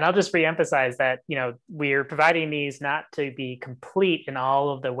 Yeah, and I'll just reemphasize that, you know, we're providing these not to be complete in all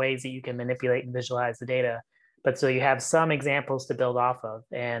of the ways that you can manipulate and visualize the data, but so you have some examples to build off of.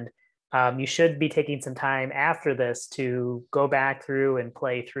 And you should be taking some time after this to go back through and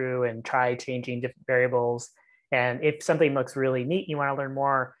play through and try changing different variables. And if something looks really neat, you want to learn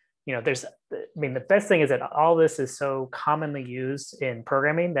more, you know, the best thing is that all this is so commonly used in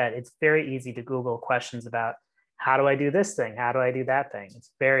programming that it's very easy to Google questions about how do I do this thing? How do I do that thing?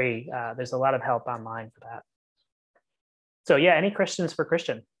 It's very, there's a lot of help online for that. So yeah, any questions for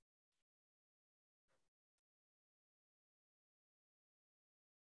Christian?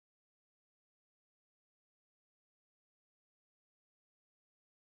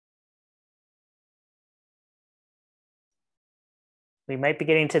 We might be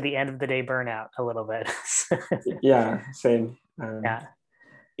getting to the end of the day burnout a little bit. Yeah, same. Yeah.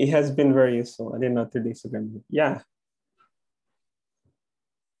 It has been very useful. I didn't know 3 days ago. Yeah.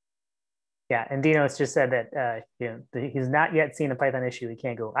 Yeah, and Dino's just said that you know, he's not yet seen a Python issue he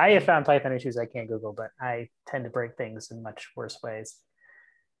can't Google. I have found Python issues I can't Google, but I tend to break things in much worse ways.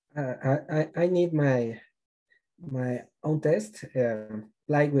 I need my own test,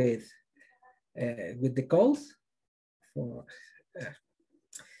 like with the calls for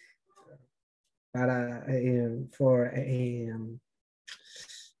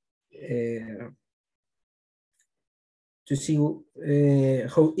to see how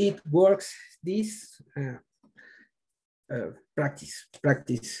it works. This practice.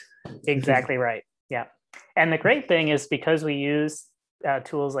 Exactly right. Yeah, and the great thing is because we use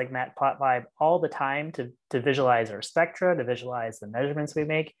tools like Matplotlib all the time to visualize our spectra, to visualize the measurements we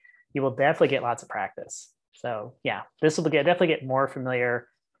make, you will definitely get lots of practice. So yeah, this will definitely get more familiar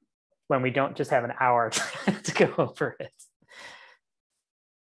when we don't just have an hour to go over it.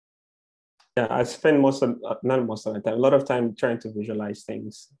 Yeah, I spend not most of the time, a lot of time trying to visualize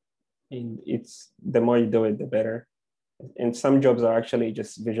things. And it's the more you do it, the better. And some jobs are actually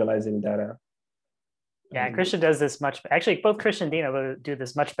just visualizing data. Yeah, Christian does this much. Actually, both Christian and Dina do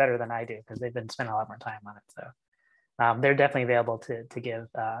this much better than I do because they've been spending a lot more time on it. So they're definitely available to give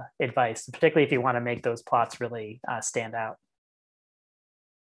advice, particularly if you want to make those plots really stand out.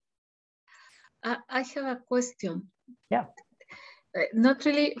 I have a question. Yeah. Not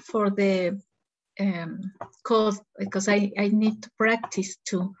really for the code, because I need to practice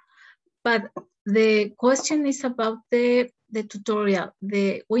too. But the question is about the tutorial,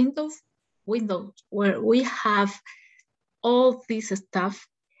 the Windows where we have all this stuff.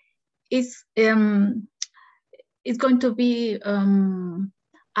 Is it's going to be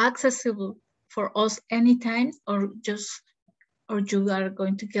accessible for us anytime, or you are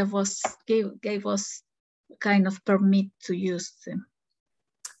going to give us kind of permit to use them?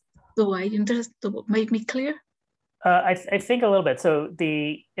 Do I understand? To make me clear? I think a little bit. So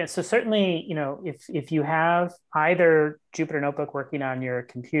so certainly, if you have either Jupyter Notebook working on your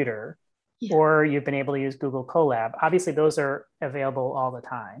computer, yeah, or you've been able to use Google Colab, obviously those are available all the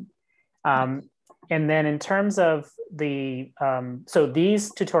time. And then in terms of so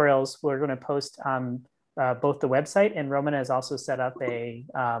these tutorials we're going to post on both the website, and Roman has also set up a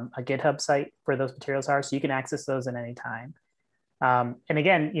GitHub site where those materials are, so you can access those at any time. And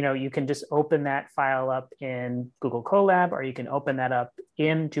again, you can just open that file up in Google Colab, or you can open that up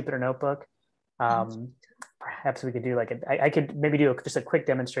in Jupyter Notebook. Perhaps we could do I could maybe do just a quick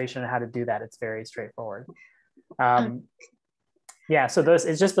demonstration on how to do that. It's very straightforward. Yeah, so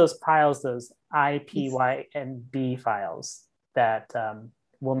it's just those files, those IPY and B files that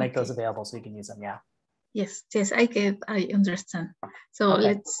we'll make those available so you can use them. Yeah. Yes, I understand. So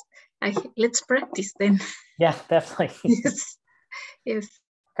let's practice then. Yeah, definitely. Yes.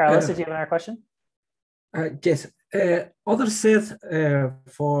 Carlos, did you have another question? Yes. Other set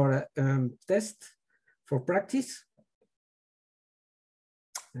for test for practice.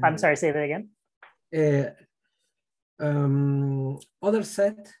 I'm sorry, say that again. Other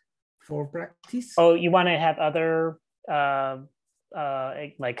set for practice. Oh, you want to have other kind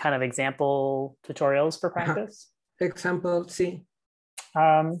of example tutorials for practice? Example, see.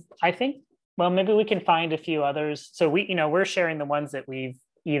 I think, well, maybe we can find a few others. So we're sharing the ones that we've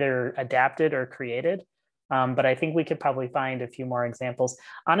either adapted or created, but I think we could probably find a few more examples.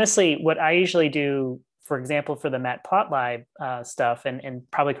 Honestly, what I usually do, for example, for the Matplotlib stuff, and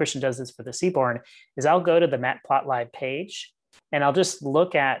probably Christian does this for the Seaborn, is I'll go to the Matplotlib page and I'll just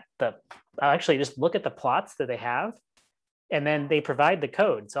look at the plots that they have, and then they provide the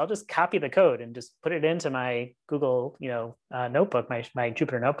code. So I'll just copy the code and just put it into my Google, notebook, my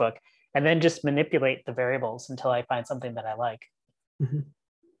Jupyter Notebook, and then just manipulate the variables until I find something that I like. Mm-hmm.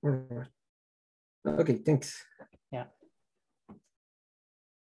 All right. Okay, thanks. Yeah.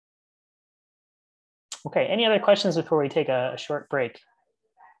 Okay, any other questions before we take a short break?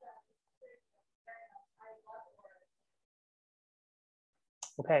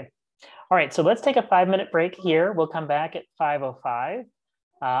 Okay. All right, so let's take a 5-minute break here. We'll come back at 5:05,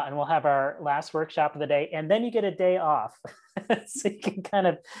 and we'll have our last workshop of the day, and then you get a day off. So you can kind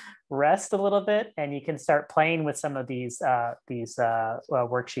of rest a little bit, and you can start playing with some of these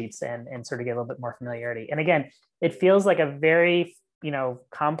worksheets and sort of get a little bit more familiarity. And again, it feels like a very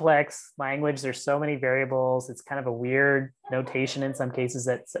complex language. There's so many variables. It's kind of a weird notation in some cases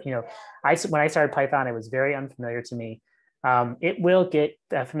that, when I started Python, it was very unfamiliar to me. It will get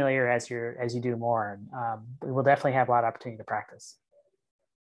familiar as you do more. We will definitely have a lot of opportunity to practice.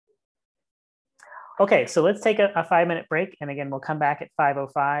 Okay, so let's take a 5-minute break. And again, we'll come back at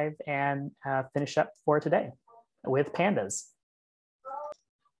 5:05 and finish up for today with Pandas.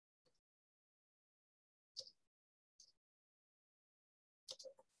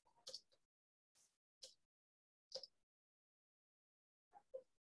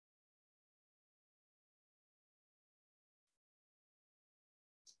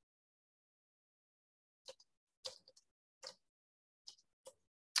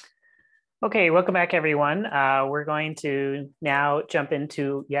 Okay, welcome back, everyone. We're going to now jump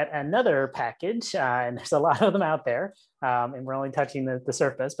into yet another package, and there's a lot of them out there, and we're only touching the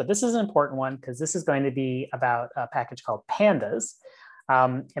surface, but this is an important one because this is going to be about a package called Pandas.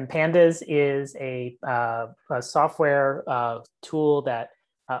 And Pandas is a software tool that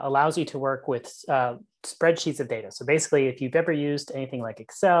allows you to work with spreadsheets of data. So basically, if you've ever used anything like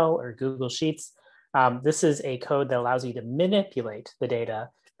Excel or Google Sheets, this is a code that allows you to manipulate the data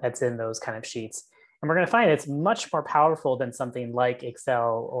that's in those kind of sheets. And we're going to find it's much more powerful than something like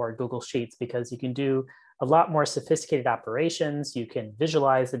Excel or Google Sheets because you can do a lot more sophisticated operations. You can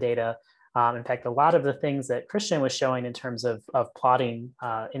visualize the data In fact, a lot of the things that Christian was showing in terms of plotting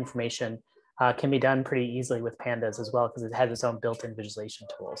information can be done pretty easily with Pandas as well, because it has its own built-in visualization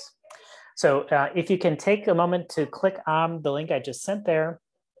tools. So if you can take a moment to click on the link I just sent there,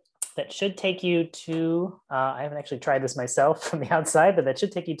 that should take you to, I haven't actually tried this myself from the outside, but that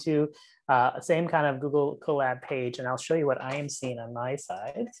should take you to same kind of Google Colab page. And I'll show you what I am seeing on my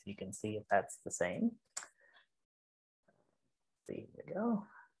side, so you can see if that's the same. There we go.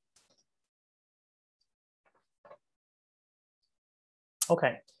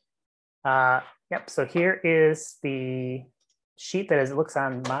 Okay. Yep, so here is the sheet that it looks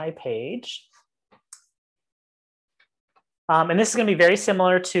on my page. And this is going to be very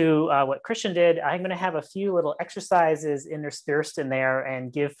similar to what Christian did. I'm going to have a few little exercises interspersed in there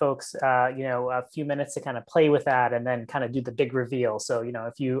and give folks, you know, a few minutes to kind of play with that and then kind of do the big reveal. So, you know,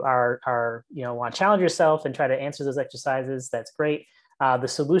 if you are you know, want to challenge yourself and try to answer those exercises, that's great. The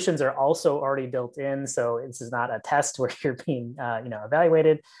solutions are also already built in. So this is not a test where you're being, you know,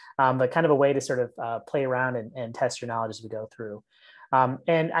 evaluated, but kind of a way to sort of play around and test your knowledge as we go through.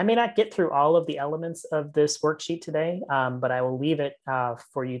 And I may not get through all of the elements of this worksheet today, but I will leave it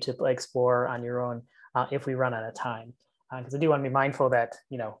for you to explore on your own if we run out of time. Because I do want to be mindful that,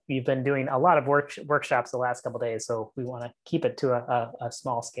 you know, we've been doing a lot of workshops the last couple of days, so we want to keep it to a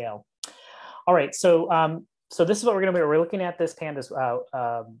small scale. All right, so so this is what we're going to be. We're looking at this Pandas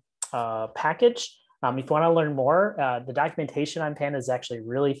package. If you want to learn more, the documentation on Pandas is actually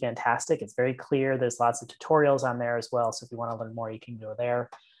really fantastic. It's very clear. There's lots of tutorials on there as well. So if you want to learn more, you can go there.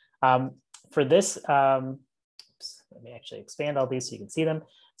 For this, oops, let me actually expand all these so you can see them.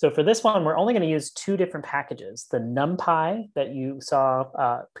 So for this one, we're only going to use two different packages: the NumPy that you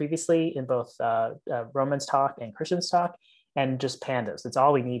saw previously in both Roman's talk and Christian's talk, and just Pandas. That's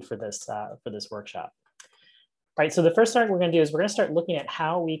all we need for this workshop. All right, so the first thing we're going to do is we're going to start looking at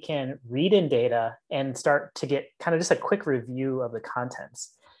how we can read in data and start to get kind of just a quick review of the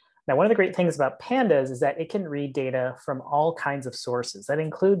contents. Now, one of the great things about Pandas is that it can read data from all kinds of sources. That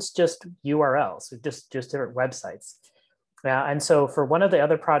includes just URLs, just different websites. And so for one of the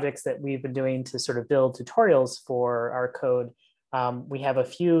other projects that we've been doing to sort of build tutorials for our code, we have a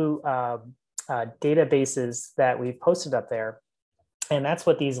few databases that we've posted up there. And that's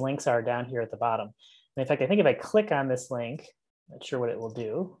what these links are down here at the bottom. And in fact, I think if I click on this link, not sure what it will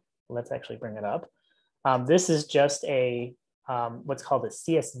do. Let's actually bring it up. This is just a what's called a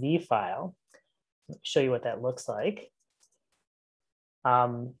CSV file. Let me show you what that looks like.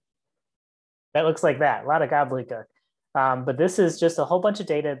 That looks like that, a lot of gobbledygook. But this is just a whole bunch of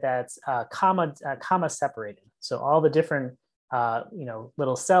data that's comma separated. So all the different you know,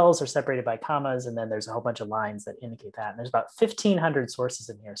 little cells are separated by commas, and then there's a whole bunch of lines that indicate that. And there's about 1,500 sources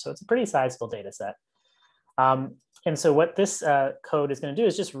in here. So it's a pretty sizable data set. And so what this code is going to do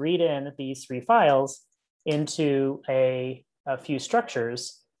is just read in these three files into a few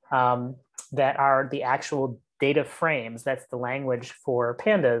structures that are the actual data frames. That's the language for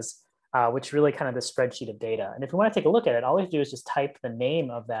Pandas, which really kind of the spreadsheet of data. And if we want to take a look at it, all we have to do is just type the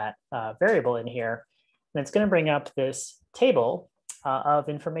name of that variable in here, and it's going to bring up this table of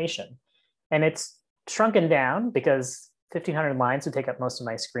information. And it's shrunken down because 1,500 lines would take up most of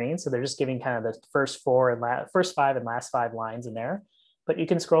my screen. So they're just giving kind of the first five and last five lines in there. But you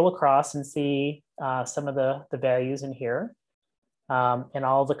can scroll across and see some of the values in here and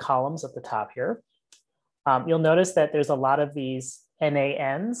all the columns at the top here. You'll notice that there's a lot of these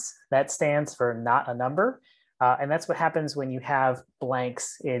NaNs. That stands for not a number. And that's what happens when you have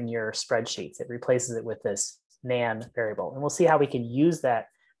blanks in your spreadsheets. It replaces it with this nan variable. And we'll see how we can use that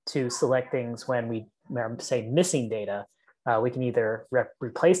to select things when we say missing data. We can either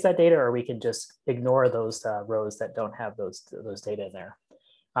replace that data, or we can just ignore those rows that don't have those data in there.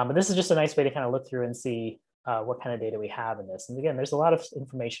 But this is just a nice way to kind of look through and see what kind of data we have in this. And again, there's a lot of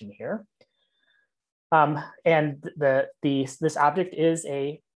information here. And this object is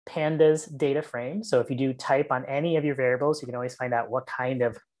a Pandas data frame. So if you do type on any of your variables, you can always find out what kind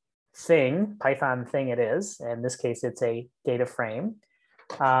of thing, Python thing it is. In this case, it's a data frame.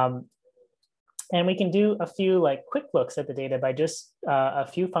 And we can do a few like quick looks at the data by just a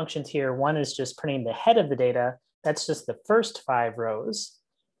few functions here. One is just printing the head of the data. That's just the first 5 rows.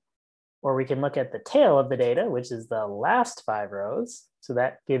 Or we can look at the tail of the data, which is the last 5 rows. So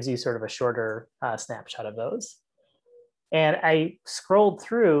that gives you sort of a shorter snapshot of those. And I scrolled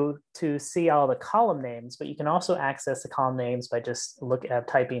through to see all the column names, but you can also access the column names by just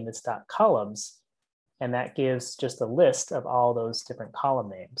typing this .columns. And that gives just a list of all those different column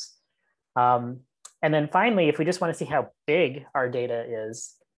names. And then finally, if we just want to see how big our data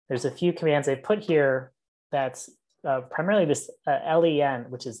is, there's a few commands I've put here that's primarily this len,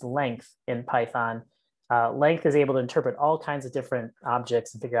 which is length in Python. Length is able to interpret all kinds of different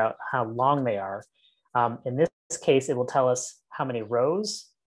objects and figure out how long they are. In this case, it will tell us how many rows,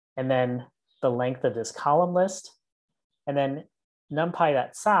 and then the length of this column list. And then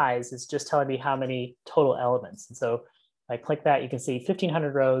numpy.size is just telling me how many total elements. And so if I click that, you can see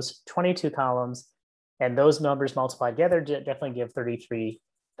 1,500 rows, 22 columns, and those numbers multiplied together definitely give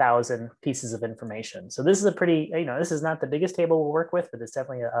 33,000 pieces of information. So this is a pretty, this is not the biggest table we'll work with, but it's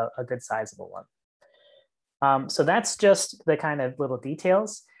definitely a good sizable one. So that's just the kind of little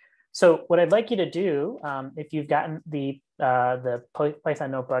details. So what I'd like you to do, if you've gotten the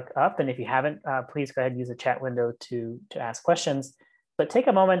Python notebook up, and if you haven't, please go ahead and use the chat window to ask questions, but take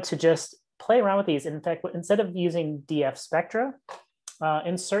a moment to just play around with these. In fact, instead of using DF spectra,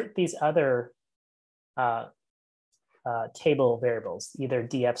 insert these other table variables, either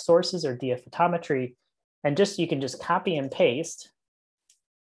DF sources or DF photometry, and you can just copy and paste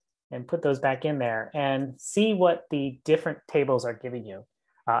and put those back in there and see what the different tables are giving you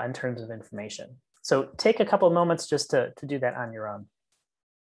in terms of information. So take a couple of moments just to do that on your own.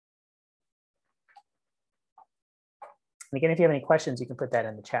 And again, if you have any questions, you can put that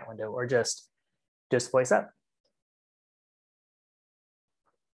in the chat window or just voice up.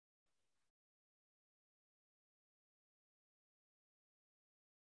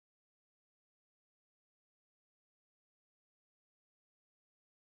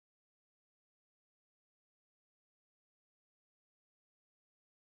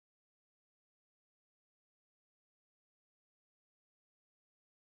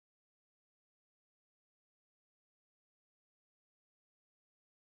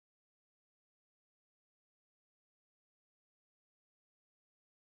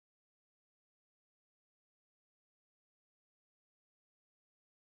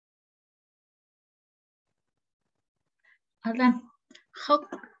 Alan,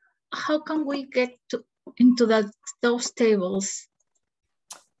 how can we get into those tables?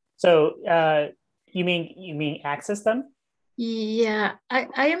 So you mean access them? Yeah, I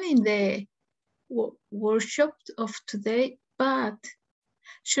am in the workshop of today, but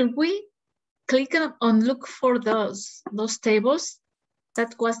should we click on look for those tables?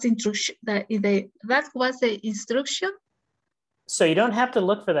 That was the instruction. That was the instruction. So you don't have to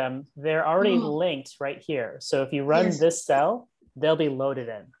look for them. They're already linked right here. So if you run this cell, they'll be loaded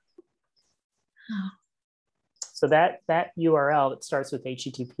in. Oh. So that URL that starts with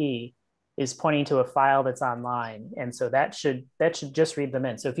HTTP is pointing to a file that's online. And so that should just read them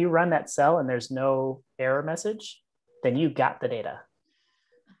in. So if you run that cell and there's no error message, then you got the data.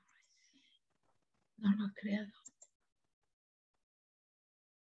 No lo he creado.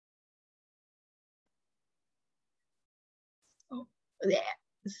 Oh, yes.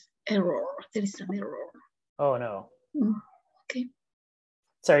 Error. There is an error. Oh, no. Okay.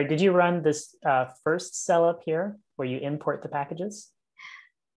 Sorry, did you run this first cell up here where you import the packages?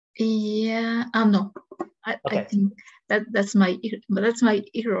 Yeah. No. Okay. I think that's my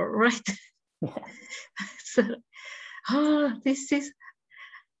error, right? Yeah. So, this is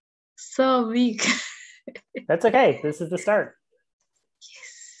so big. That's okay. This is the start.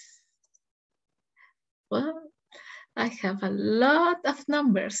 Yes. Well, I have a lot of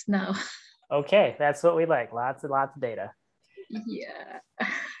numbers now. Okay, that's what we like. Lots and lots of data. Yeah.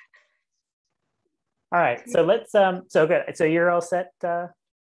 All right, so let's so good. So you're all set.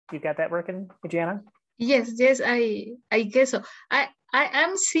 You got that working, Adriana? Yes, I guess so. I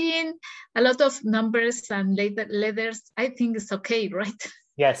am seeing a lot of numbers and letters. I think it's okay, right?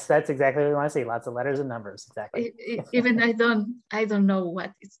 Yes, that's exactly what we want to see. Lots of letters and numbers, exactly. Even I don't know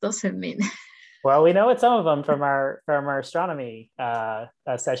what it doesn't mean. Well, we know what some of them from our astronomy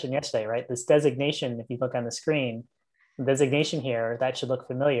session yesterday, right? This designation, if you look on the screen, designation here, that should look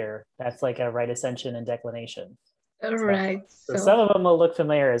familiar. That's like a right ascension and declination. All right. So some of them will look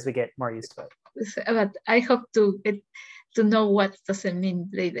familiar as we get more used to it. But I hope to know what doesn't mean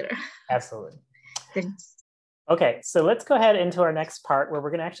later. Absolutely. Thanks. Okay, so let's go ahead into our next part where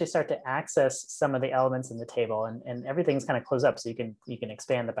we're going to actually start to access some of the elements in the table, and everything's kind of closed up, so you can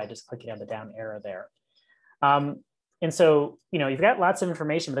expand it by just clicking on the down arrow there. And so, you've got lots of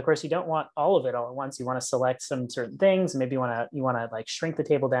information, but of course you don't want all of it all at once. You want to select some certain things. Maybe you want to like shrink the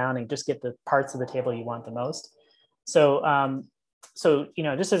table down and just get the parts of the table you want the most. So,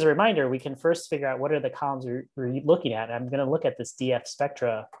 just as a reminder, we can first figure out what are the columns we're looking at. I'm going to look at this DF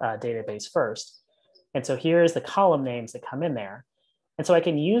spectra database first. And so here's the column names that come in there. And so I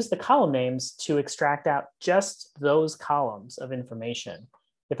can use the column names to extract out just those columns of information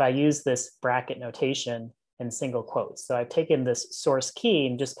if I use this bracket notation and single quotes. So I've taken this source key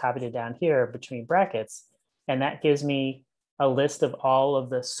and just copied it down here between brackets. And that gives me a list of all of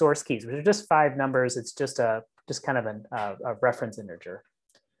the source keys, which are just 5 numbers. It's just kind of a reference integer.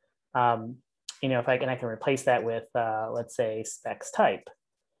 You know, if I can replace that with, let's say, specs type.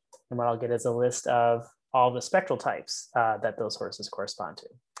 And what I'll get is a list of all the spectral types that those sources correspond to.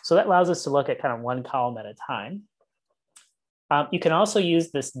 So that allows us to look at kind of one column at a time. You can also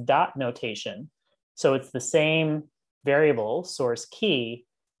use this dot notation. So it's the same variable source key,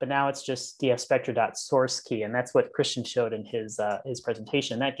 but now it's just dfspectra.source key. And that's what Christian showed in his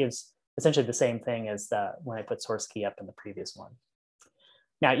presentation. That gives essentially the same thing as when I put source key up in the previous one.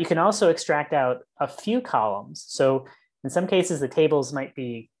 Now, you can also extract out a few columns. So in some cases, the tables might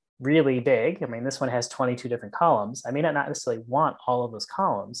be really big. I mean, this one has 22 different columns. I may not necessarily want all of those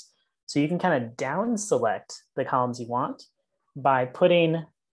columns. So you can kind of down select the columns you want by putting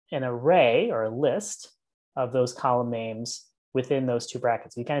an array or a list of those column names within those 2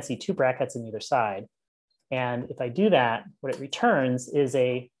 brackets. You kind of see 2 brackets on either side. And if I do that, what it returns is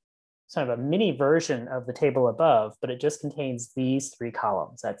a sort of a mini version of the table above, but it just contains these 3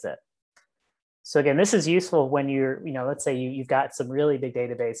 columns. That's it. So again, this is useful when you're, you know, let's say you've got some really big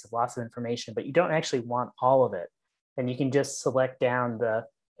database of lots of information, but you don't actually want all of it. And you can just select down the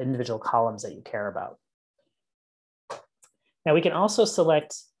individual columns that you care about. Now we can also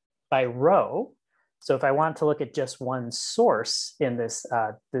select by row. So if I want to look at just one source in this,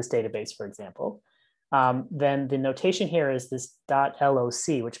 this database, for example, then the notation here is this .loc,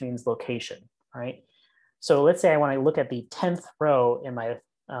 which means location, right? So let's say I want to look at the 10th row in my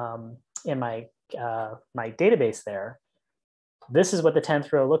database there. This is what the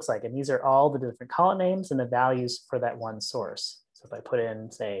 10th row looks like. And these are all the different column names and the values for that one source. So if I put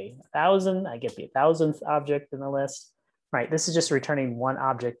in, say, 1,000, I get the 1,000th object in the list, right? This is just returning one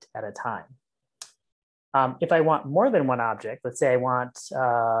object at a time. If I want more than one object, let's say I want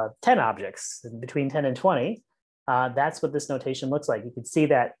 10 objects, between 10 and 20, that's what this notation looks like. You can see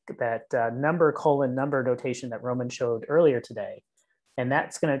that number colon number notation that Roman showed earlier today. And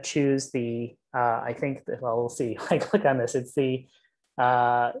that's going to choose the, I think, well, we'll see. I click on this. It's the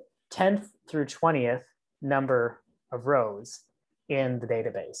 10th through 20th number of rows in the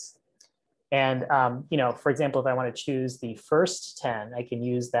database. And, you know, for example, if I want to choose the first 10, I can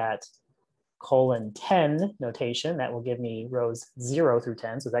use that :10 notation. That will give me rows 0 through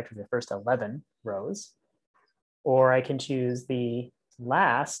 10. So it's actually the first 11 rows. Or I can choose the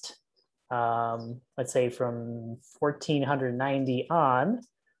last, let's say from 1490 on,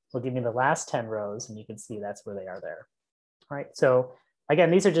 will give me the last 10 rows. And you can see that's where they are there. All right. So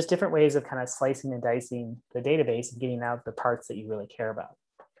again, these are just different ways of kind of slicing and dicing the database and getting out the parts that you really care about.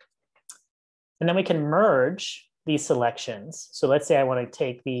 And then we can merge these selections. So let's say I want to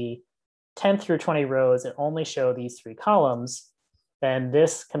take the 10 through 20 rows and only show these 3 columns, then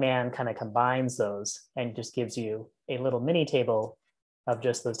this command kind of combines those and just gives you a little mini table of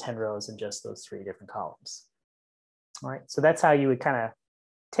just those 10 rows and just those 3 different columns. All right, so that's how you would kind of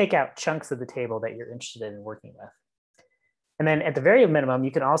take out chunks of the table that you're interested in working with. And then at the very minimum,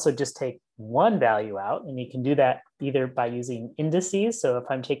 you can also just take one value out, and you can do that either by using indices. So if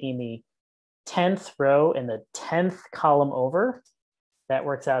I'm taking the 10th row and the 10th column over, that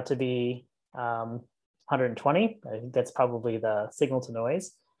works out to be 120. I think that's probably the signal to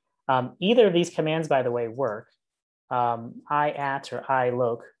noise. Either of these commands, by the way, work. IAT or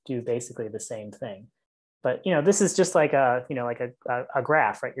ILOC do basically the same thing. But you know, this is just like a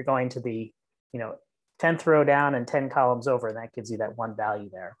graph, right? You're going to the 10th row down and 10 columns over, and that gives you that one value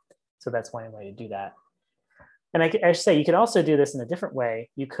there. So that's one way to do that. And I should say, you could also do this in a different way.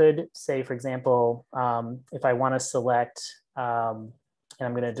 You could say, for example, if I want to select, and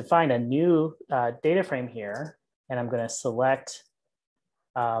I'm going to define a new data frame here, and I'm going to select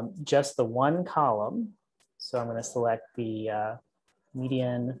just the one column. So I'm going to select the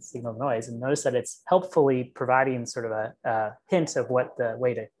median signal noise, and notice that it's helpfully providing sort of a hint of what the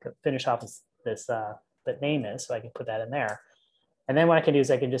way to finish off this that name is. So I can put that in there. And then what I can do is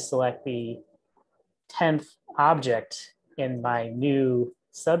I can just select the 10th object in my new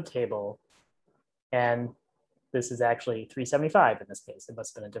subtable, and this is actually 375 in this case. It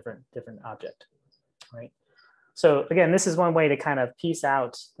must have been a different object, right? So again, this is one way to kind of piece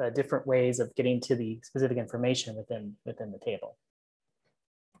out the different ways of getting to the specific information within the table.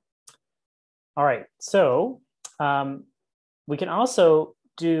 All right, so we can also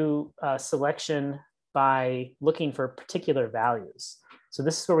do selection by looking for particular values. So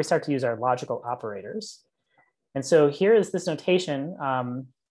this is where we start to use our logical operators. And so here is this notation. This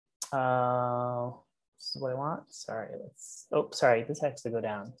is what I want. Sorry, sorry, this has to go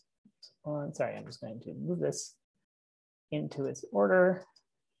down. Sorry, I'm just going to move this into its order.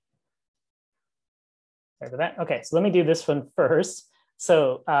 Sorry for that. Okay, so let me do this one first.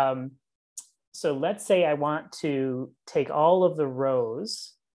 So, so let's say I want to take all of the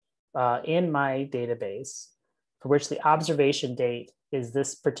rows in my database for which the observation date is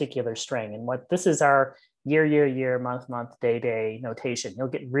this particular string. And what this is our year, year, year, month, month, day, day notation. You'll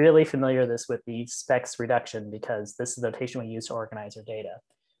get really familiar with this with the specs reduction because this is the notation we use to organize our data.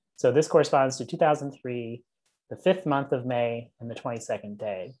 So this corresponds to 2003, the 5th month of May, and the 22nd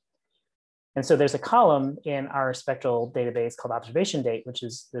day. And so there's a column in our spectral database called observation date, which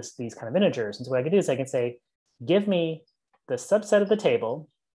is these kind of integers. And so what I can do is I can say, give me the subset of the table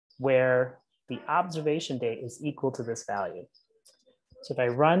where the observation date is equal to this value. So if I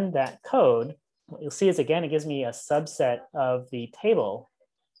run that code, what you'll see is, again, it gives me a subset of the table.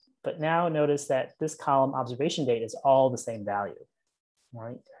 But now notice that this column observation date is all the same value,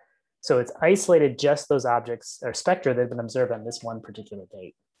 right? So it's isolated just those objects or spectra that have been observed on this one particular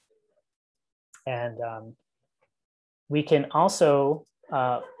date. And we can also,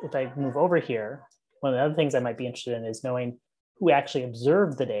 if I move over here, one of the other things I might be interested in is knowing who actually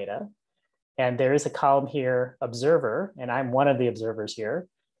observed the data. And there is a column here, observer, and I'm one of the observers here.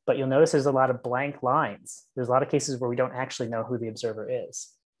 But you'll notice there's a lot of blank lines. There's a lot of cases where we don't actually know who the observer is.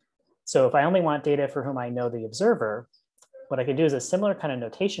 So if I only want data for whom I know the observer, what I can do is a similar kind of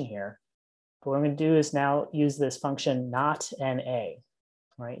notation here. But what I'm going to do is now use this function not NA,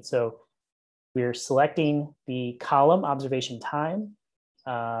 right? So we're selecting the column observation time.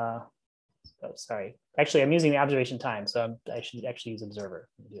 Oh, sorry. Actually, I'm using the observation time, so I should actually use observer.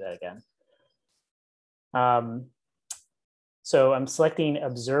 Let me do that again. So I'm selecting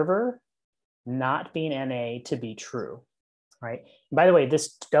observer not being NA to be true, right? And by the way,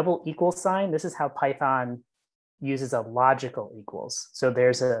 this double equal sign, this is how Python uses a logical equals. So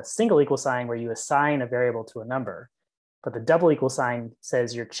there's a single equal sign where you assign a variable to a number, but the double equal sign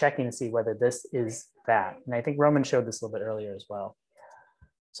says you're checking to see whether this is that. And I think Roman showed this a little bit earlier as well.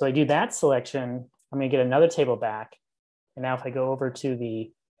 So I do that selection, I'm gonna get another table back. And now if I go over to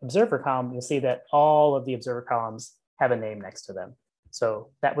the observer column, you'll see that all of the observer columns have a name next to them. So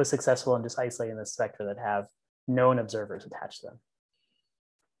that was successful in just isolating the spectra that have known observers attached to them.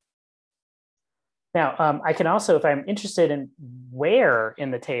 Now, I can also, if I'm interested in where in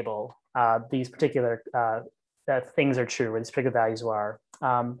the table these particular things are true, where these particular values are,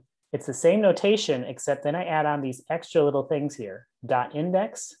 it's the same notation, except then I add on these extra little things here,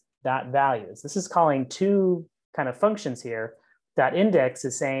 .index, .values. This is calling two kind of functions here. .index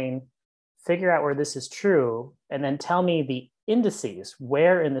is saying, figure out where this is true, and then tell me the indices,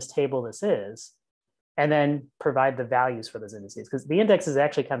 where in this table this is, and then provide the values for those indices. Because the index is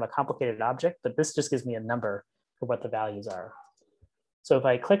actually kind of a complicated object, but this just gives me a number for what the values are. So if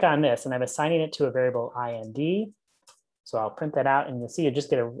I click on this, and I'm assigning it to a variable ind, so I'll print that out, and you'll see you just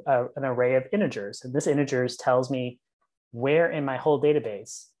get an array of integers. And this integers tells me where in my whole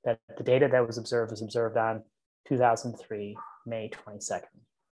database that the data that was observed on 2003, May 22nd.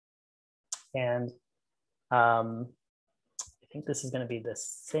 And I think this is going to be the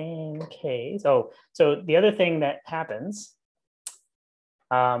same case. Oh, so the other thing that happens,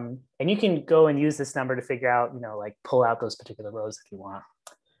 and you can go and use this number to figure out, like pull out those particular rows if you want.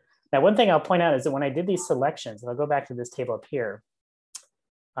 Now, one thing I'll point out is that when I did these selections, and I'll go back to this table up here,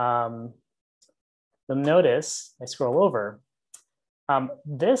 you'll notice, I scroll over,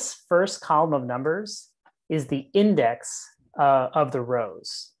 this first column of numbers is the index of the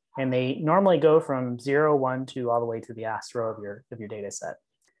rows. And they normally go from 0, 1, 2, all the way to the last row of your data set.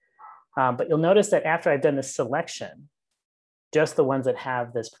 But you'll notice that after I've done this selection, just the ones that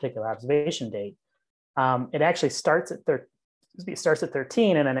have this particular observation date, it actually starts at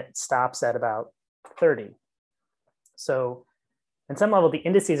 13 and then it stops at about 30. So in some level, the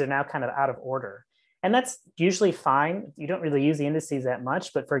indices are now kind of out of order. And that's usually fine. You don't really use the indices that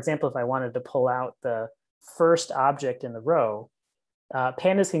much. But for example, if I wanted to pull out the first object in the row,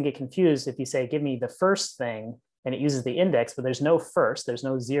 Pandas can get confused if you say, give me the first thing, and it uses the index, but there's no first, there's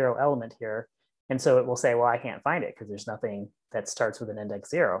no 0 element here. And so it will say, well, I can't find it because there's nothing that starts with an index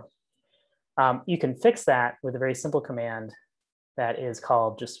 0. You can fix that with a very simple command that is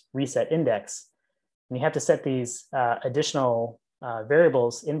called just reset index. And you have to set these additional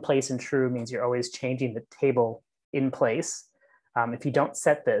variables in place, and true means you're always changing the table in place. If you don't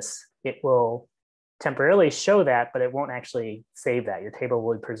set this, it will temporarily show that, but it won't actually save that. Your table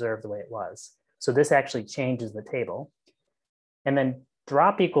will be preserved the way it was. So this actually changes the table. And then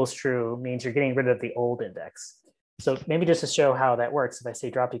drop equals true means you're getting rid of the old index. So maybe just to show how that works, if I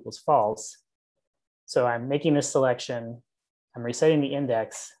say drop equals false, so I'm making this selection, I'm resetting the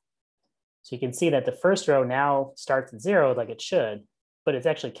index. So you can see that the first row now starts at 0 like it should, but it's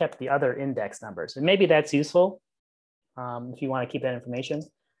actually kept the other index numbers. And maybe that's useful if you want to keep that information,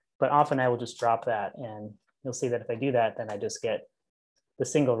 but often I will just drop that, and you'll see that if I do that, then I just get the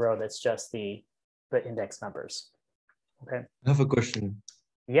single row that's just the index numbers. Okay. I have a question.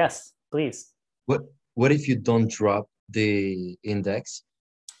 Yes, please. What if you don't drop the index?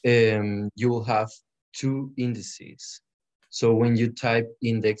 You will have two indices. So when you type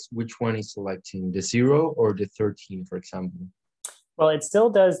index, which one is selecting, the 0 or the 13, for example? Well, it still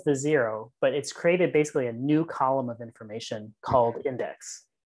does the 0, but it's created basically a new column of information called index.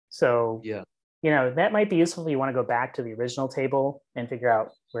 So yeah, that might be useful if you want to go back to the original table and figure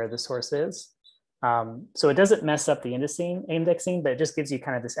out where the source is. So it doesn't mess up the indexing, but it just gives you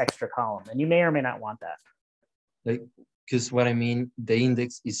kind of this extra column, and you may or may not want that. Like, because what I mean, the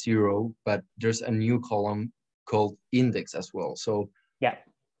index is 0, but there's a new column called index as well. So yeah,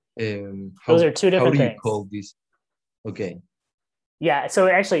 those are two different things. How do you call this? Okay. Yeah, so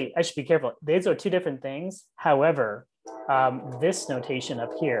actually, I should be careful. These are two different things. However, this notation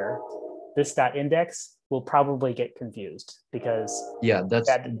up here, this dot index, will probably get confused because that's yeah.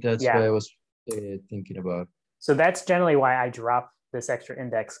 what I was thinking about. So that's generally why I drop this extra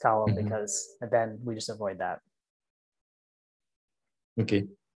index column, because then we just avoid that. Okay.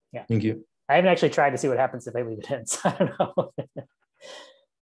 Yeah. Thank you. I haven't actually tried to see what happens if I leave it in, so I don't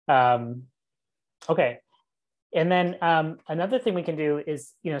know. Okay. And then another thing we can do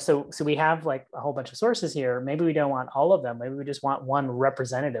is, so we have like a whole bunch of sources here. Maybe we don't want all of them. Maybe we just want one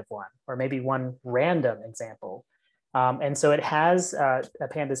representative one, or maybe one random example. And so it has,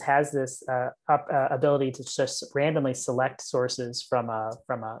 Pandas has this ability to just randomly select sources from a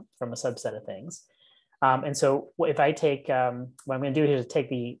subset of things. And so if I take, what I'm going to do here is take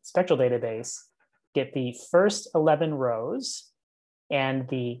the spectral database, get the first 11 rows and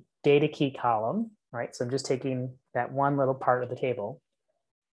the data key column, right? So I'm just taking that one little part of the table.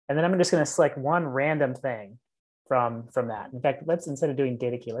 And then I'm just going to select one random thing from that. In fact, instead of doing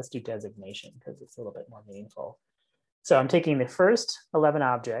data key, let's do designation, because it's a little bit more meaningful. So I'm taking the first 11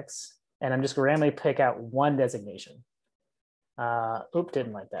 objects, and I'm just going to randomly pick out one designation. Oops,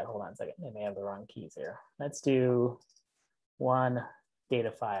 didn't like that. Hold on a second. I may have the wrong keys here. Let's do one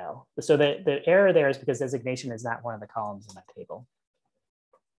data file. So the error there is because designation is not one of the columns in that table.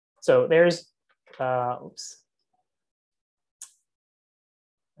 So there's, oops.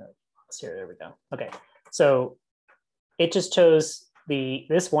 Here, there we go. Okay, so it just chose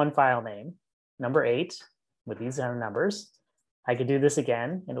this one file name, number 8, with these numbers. I could do this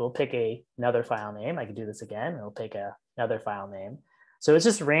again, and it will pick another file name. I could do this again, and it'll pick another file name. So it's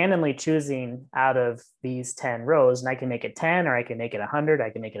just randomly choosing out of these 10 rows, and I can make it 10, or I can make it 100, I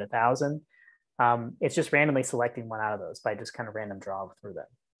can make it 1,000. It's just randomly selecting one out of those by just kind of random draw through them.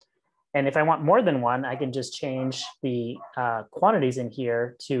 And if I want more than one, I can just change the quantities in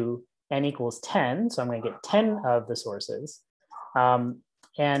here to n equals 10. So I'm going to get 10 of the sources.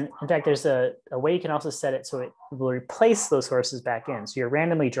 And in fact, there's a way you can also set it so it will replace those sources back in. So you're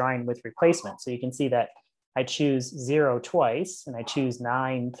randomly drawing with replacement. So you can see that I choose 0 twice and I choose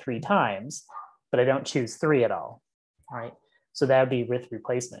 9 3 times, but I don't choose 3 at all. All right. So that would be with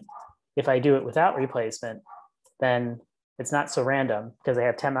replacement. If I do it without replacement, then it's not so random because I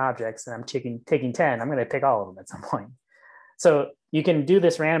have 10 objects and I'm taking 10. I'm going to pick all of them at some point. So you can do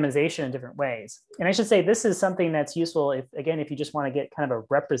this randomization in different ways. And I should say this is something that's useful if you just want to get kind of a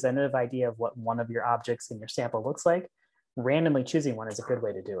representative idea of what one of your objects in your sample looks like. Randomly choosing one is a good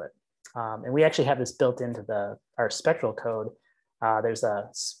way to do it. And we actually have this built into our spectral code. There's a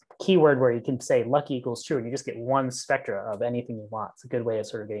keyword where you can say lucky equals true, and you just get one spectra of anything you want. It's a good way of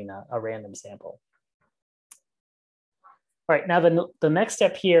sort of getting a random sample. All right, now the next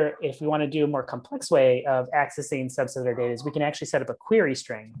step here, if we want to do a more complex way of accessing subset or data, is we can actually set up a query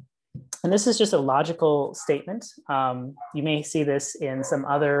string. And this is just a logical statement. You may see this in some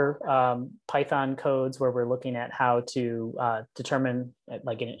other Python codes where we're looking at how to determine,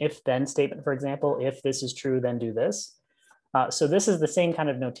 like an if-then statement, for example, if this is true, then do this. So this is the same kind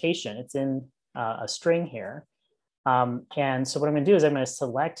of notation. It's in a string here. And so what I'm going to do is I'm going to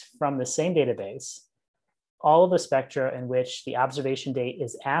select from the same database all of the spectra in which the observation date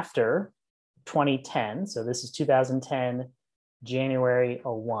is after 2010. So this is 2010, January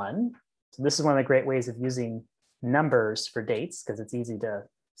 01. So this is one of the great ways of using numbers for dates, because it's easy to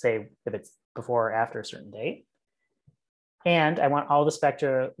say if it's before or after a certain date. And I want all the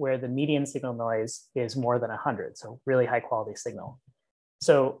spectra where the median signal noise is more than 100, so really high quality signal.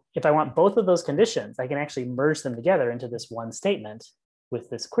 So if I want both of those conditions, I can actually merge them together into this one statement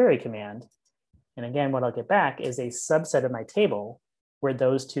with this query command. And again, what I'll get back is a subset of my table where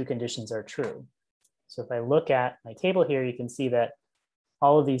those two conditions are true. So if I look at my table here, you can see that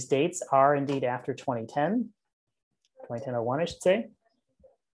all of these dates are indeed after 2010, 2010-01, I should say.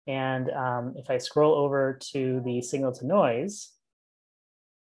 And if I scroll over to the signal to noise,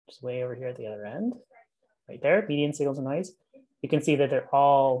 which is way over here at the other end, right there, median signal to noise, you can see that they're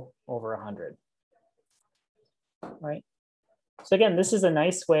all over 100, right? So again, this is a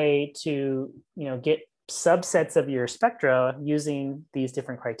nice way to, get subsets of your spectra using these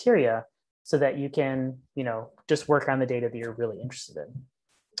different criteria so that you can, just work on the data that you're really interested in.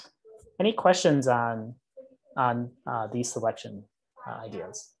 Any questions on these selection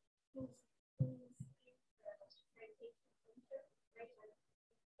ideas?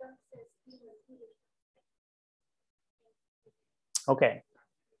 Okay.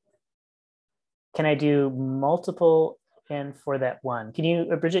 Can I do multiple and for that one? Can you,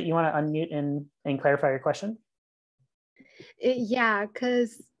 Bridget, you want to unmute and clarify your question? Yeah,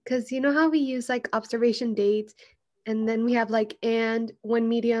 because you know how we use like observation dates, and then we have like and when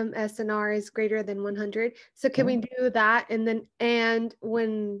medium SNR is greater than 100. So can we do that, and then and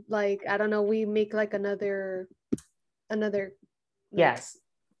when, like, I don't know, we make like another yes.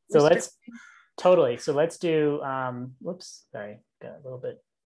 So let's totally. So let's do whoops, sorry, got a little bit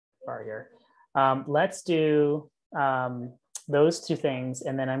far here. Let's do those two things,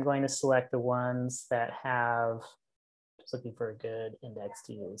 and then I'm going to select the ones that have, just looking for a good index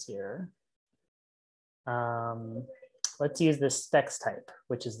to use here. Let's use the specs type,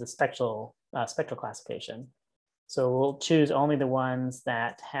 which is the spectral classification. So we'll choose only the ones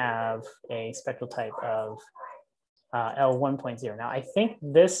that have a spectral type of L1.0. Now I think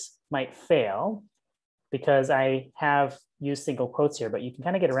this might fail because I have used single quotes here, but you can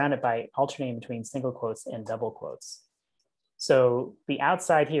kind of get around it by alternating between single quotes and double quotes. So the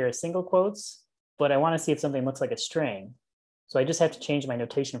outside here is single quotes, but I want to see if something looks like a string. So I just have to change my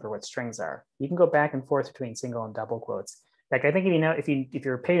notation for what strings are. You can go back and forth between single and double quotes. In fact, I think if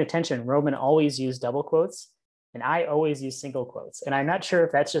you're paying attention, Roman always used double quotes, and I always use single quotes. And I'm not sure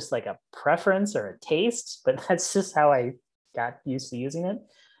if that's just like a preference or a taste, but that's just how I got used to using it.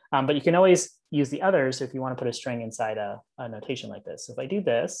 But you can always use the others if you want to put a string inside a notation like this. So if I do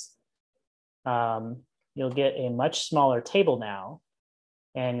this, you'll get a much smaller table now.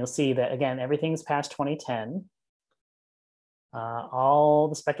 And you'll see that, again, everything's past 2010. All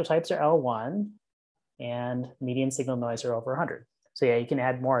the spectral types are L1, and median signal noise are over 100. So yeah, you can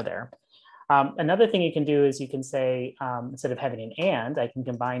add more there. Another thing you can do is you can say, instead of having an and, I can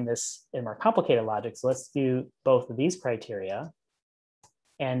combine this in more complicated logic. So let's do both of these criteria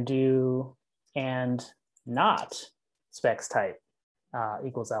and do and not specs type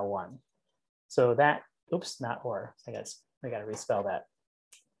equals L1. So that, oops, not or, I got to respell that.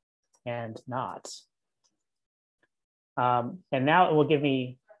 And not. And now it will give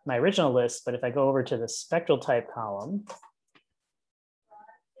me my original list, but if I go over to the spectral type column,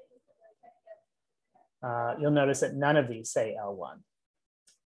 you'll notice that none of these say L1.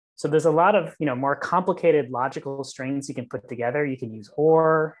 So there's a lot of more complicated logical strings you can put together. You can use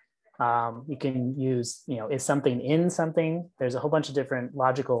or, you can use is something in something. There's a whole bunch of different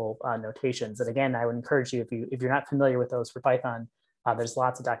logical notations. And again, I would encourage you, if you're not familiar with those for Python, there's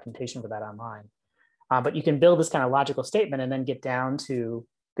lots of documentation for that online. But you can build this kind of logical statement and then get down to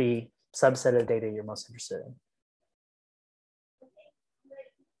the subset of data you're most interested in.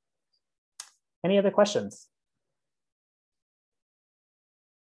 Any other questions?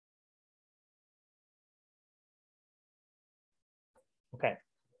 Okay.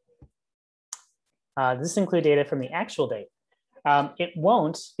 Does this include data from the actual date? It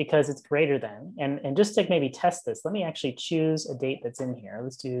won't, because it's greater than. And just to maybe test this, let me actually choose a date that's in here.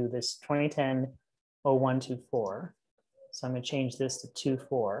 Let's do this 2010-0124. So I'm going to change this to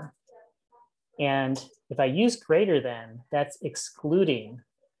 24. And if I use greater than, that's excluding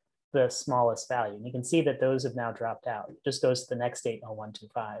the smallest value. And you can see that those have now dropped out. It just goes to the next date,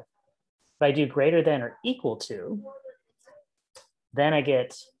 0125. If I do greater than or equal to, then I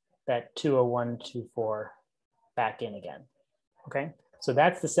get that 20124 back in again. Okay, so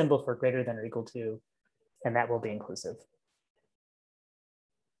that's the symbol for greater than or equal to, and that will be inclusive.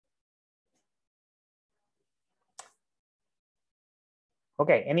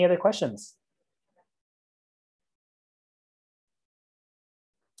 Okay, any other questions?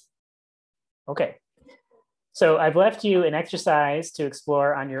 Okay, so I've left you an exercise to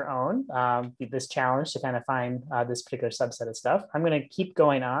explore on your own, this challenge to kind of find this particular subset of stuff. I'm going to keep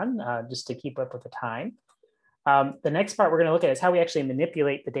going on just to keep up with the time. The next part we're going to look at is how we actually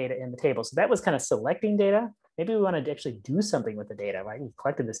manipulate the data in the table. So that was kind of selecting data. Maybe we want to actually do something with the data, right? We've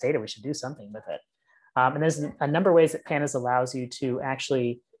collected this data, we should do something with it. And there's a number of ways that Pandas allows you to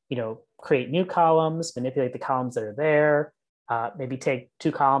actually, create new columns, manipulate the columns that are there, maybe take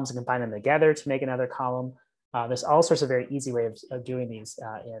two columns and combine them together to make another column. There's all sorts of very easy ways of doing these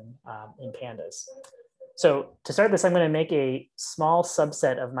in Pandas. So to start this, I'm going to make a small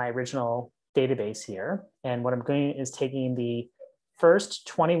subset of my original database here. And what I'm doing is taking the first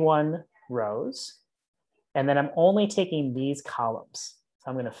 21 rows, and then I'm only taking these columns.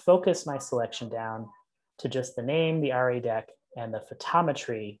 So I'm going to focus my selection down to just the name, the RA deck, and the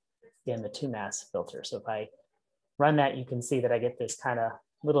photometry in the 2MAS filter. So if I run that, you can see that I get this kind of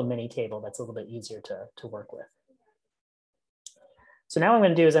little mini table that's a little bit easier to work with. So now what I'm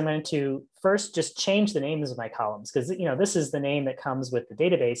going to do is I'm going to first just change the names of my columns, because this is the name that comes with the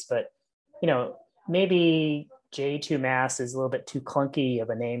database, but maybe J2MAS is a little bit too clunky of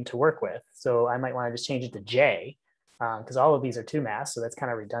a name to work with. So I might want to just change it to J, because all of these are 2MAS, so that's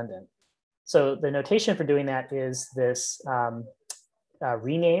kind of redundant. So the notation for doing that is this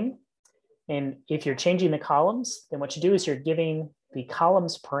rename. And if you're changing the columns, then what you do is you're giving the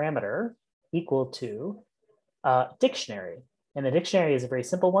columns parameter equal to dictionary. And the dictionary is a very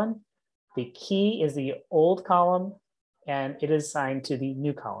simple one. The key is the old column, and it is assigned to the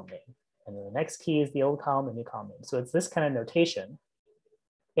new column name. And then the next key is the old column and new column name. So it's this kind of notation.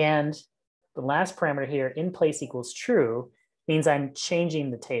 And the last parameter here, in place equals true, means I'm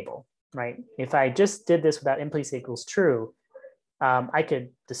changing the table, right? If I just did this without in place equals true, I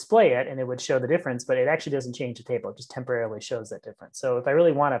could display it and it would show the difference, but it actually doesn't change the table. It just temporarily shows that difference. So if I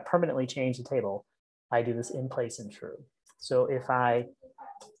really want to permanently change the table, I do this in place and true. So if I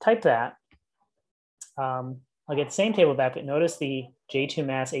type that, I'll get the same table back, but notice the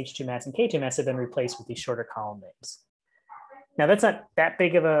J2MAS, H2MAS, and K2MAS have been replaced with these shorter column names. Now that's not that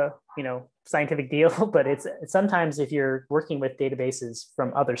big of a scientific deal, but it's sometimes if you're working with databases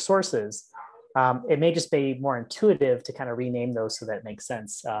from other sources, it may just be more intuitive to kind of rename those so that it makes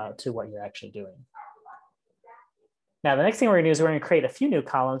sense to what you're actually doing. Now, the next thing we're going to do is we're going to create a few new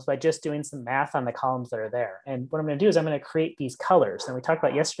columns by just doing some math on the columns that are there. And what I'm going to do is I'm going to create these colors. And we talked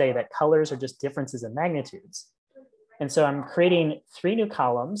about yesterday that colors are just differences in magnitudes. And so I'm creating 3 new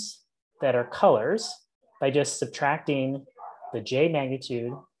columns that are colors by just subtracting the J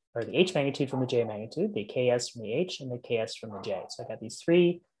magnitude or the H magnitude from the J magnitude, the KS from the H and the KS from the J. So I got these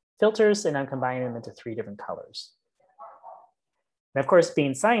 3 filters and I'm combining them into 3 different colors. And of course,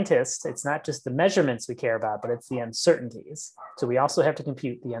 being scientists, it's not just the measurements we care about, but it's the uncertainties. So we also have to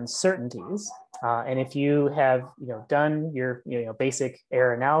compute the uncertainties. And if you have done your basic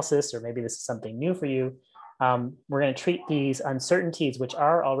error analysis, or maybe this is something new for you, we're going to treat these uncertainties, which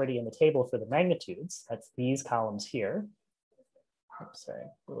are already in the table for the magnitudes. That's these columns here. Oops, sorry,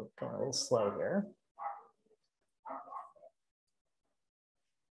 going a little slow here.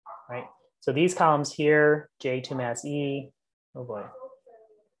 Right. So these columns here, J2MAS E. Oh boy.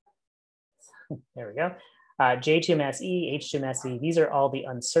 There we go. J2MAS E, H2MAS E, these are all the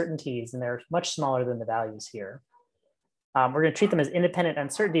uncertainties, and they're much smaller than the values here. We're going to treat them as independent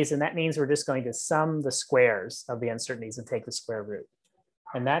uncertainties, and that means we're just going to sum the squares of the uncertainties and take the square root.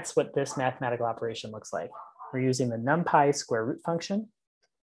 And that's what this mathematical operation looks like. We're using the NumPy square root function,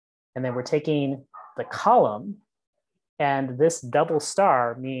 and then we're taking the column, and this double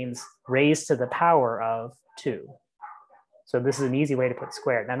star means raised to the power of 2. So this is an easy way to put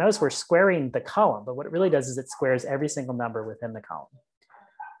square. Now notice we're squaring the column, but what it really does is it squares every single number within the column.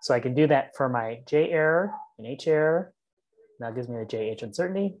 So I can do that for my J error and H error. That gives me the J, H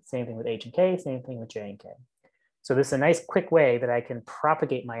uncertainty. Same thing with H and K, same thing with J and K. So this is a nice quick way that I can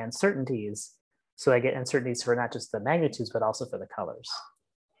propagate my uncertainties. So I get uncertainties for not just the magnitudes, but also for the colors.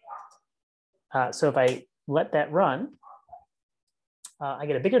 So if I let that run, I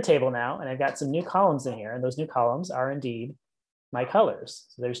get a bigger table now, and I've got some new columns in here, and those new columns are indeed my colors.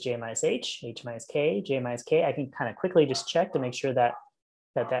 So there's J minus H, H minus K, J minus K. I can kind of quickly just check to make sure that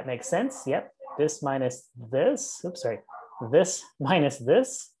that makes sense. Yep, this minus this, oops, sorry, this minus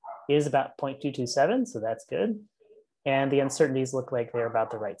this is about 0.227, so that's good. And the uncertainties look like they're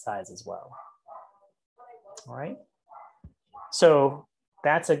about the right size as well. All right, so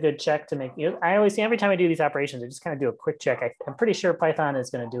that's a good check to make. I always see every time I do these operations, I just kind of do a quick check. I'm pretty sure Python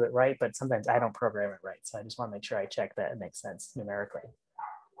is going to do it right, but sometimes I don't program it right. So I just want to make sure I check that it makes sense numerically.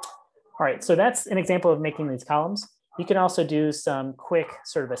 All right, so that's an example of making these columns. You can also do some quick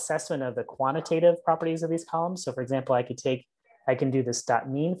sort of assessment of the quantitative properties of these columns. So for example, I can do this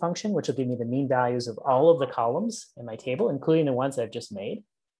 .mean function, which will give me the mean values of all of the columns in my table, including the ones I've just made.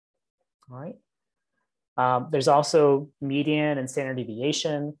 All right. There's also median and standard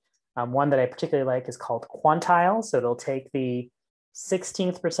deviation. One that I particularly like is called quantile. So it'll take the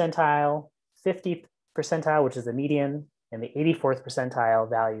 16th percentile, 50th percentile, which is the median, and the 84th percentile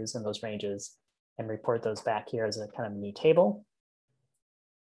values in those ranges. and report those back here as a kind of new table.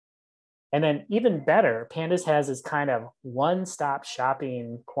 And then even better, Pandas has this kind of one-stop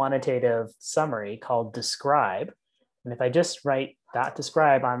shopping quantitative summary called describe. And if I just write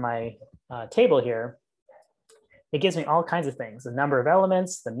 .describe on my table here, it gives me all kinds of things: the number of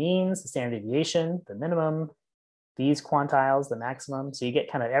elements, the means, the standard deviation, the minimum, these quantiles, the maximum. So you get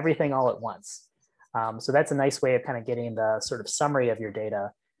kind of everything all at once. So that's a nice way of kind of getting the sort of summary of your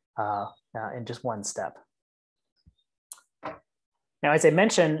data in just one step. Now, as I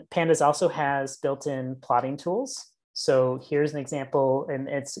mentioned, Pandas also has built-in plotting tools. So here's an example, and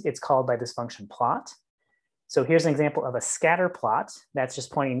it's called by this function plot. So here's an example of a scatter plot that's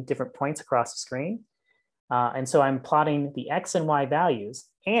just pointing different points across the screen. And so I'm plotting the X and Y values,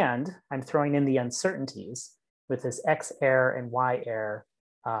 and I'm throwing in the uncertainties with this X error and Y error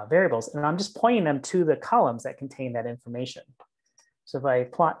variables. And I'm just pointing them to the columns that contain that information. So if I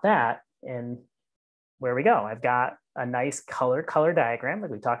plot that, and where we go, I've got a nice color diagram like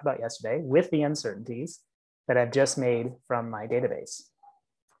we talked about yesterday with the uncertainties that I've just made from my database.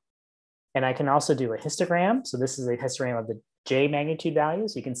 And I can also do a histogram. So this is a histogram of the J magnitude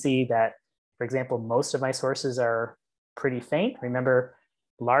values. You can see that, for example, most of my sources are pretty faint. Remember,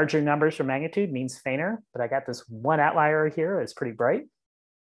 larger numbers for magnitude means fainter, but I got this one outlier here that's pretty bright.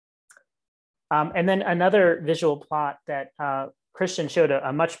 And then another visual plot that Christian showed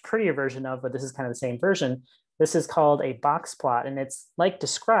a much prettier version of, but this is kind of the same version. This is called a box plot, and it's like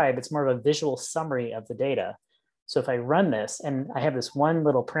describe, it's more of a visual summary of the data. So if I run this, and I have this one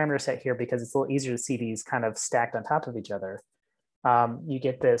little parameter set here because it's a little easier to see these kind of stacked on top of each other, you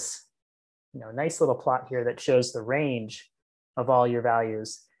get this nice little plot here that shows the range of all your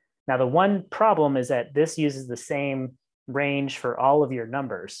values. Now, the one problem is that this uses the same range for all of your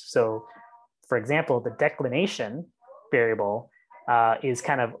numbers. So for example, the declination variable is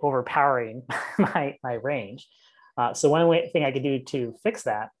kind of overpowering my range. So one thing I could do to fix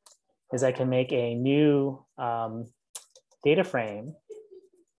that is I can make a new data frame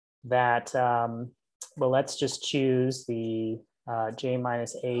that, well, let's just choose the J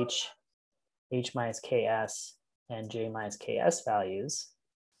minus H, H minus KS, and J minus KS values.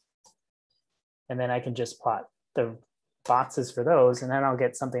 And then I can just plot the boxes for those, and then I'll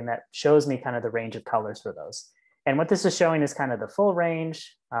get something that shows me kind of the range of colors for those. And what this is showing is kind of the full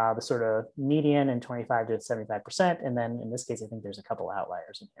range, the sort of median and 25 to 75%. And then in this case, I think there's a couple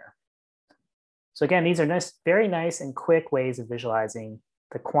outliers in here. So again, these are nice, very nice and quick ways of visualizing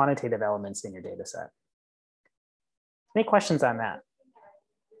the quantitative elements in your data set. Any questions on that?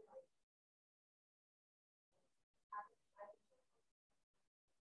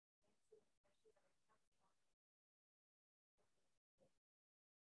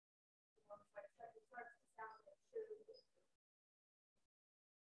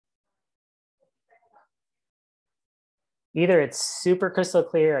 Either it's super crystal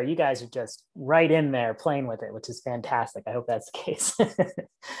clear or you guys are just right in there playing with it, which is fantastic. I hope that's the case.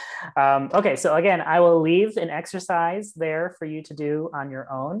 Okay, so again, I will leave an exercise there for you to do on your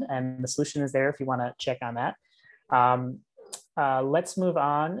own, and the solution is there if you want to check on that. Let's move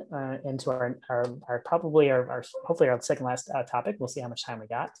on into our hopefully our second last topic. We'll see how much time we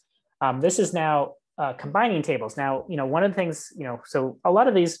got. This is now combining tables. Now, one of the things, so a lot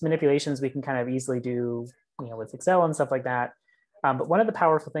of these manipulations we can kind of easily do with Excel and stuff like that. But one of the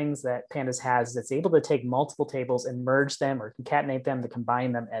powerful things that Pandas has is it's able to take multiple tables and merge them or concatenate them to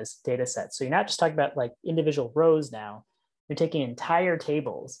combine them as data sets. So you're not just talking about like individual rows now, you're taking entire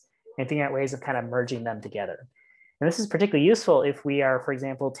tables and figuring out ways of kind of merging them together. And this is particularly useful if we are, for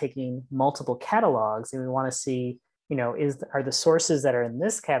example, taking multiple catalogs and we want to see, are the sources that are in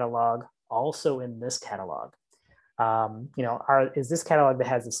this catalog also in this catalog? Is this catalog that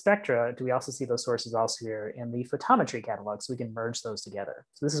has the spectra, do we also see those sources also here in the photometry catalog, so we can merge those together?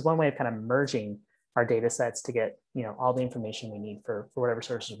 So this is one way of kind of merging our data sets to get all the information we need for whatever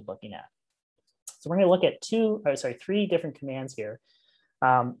sources we're looking at. So we're going to look at three different commands here.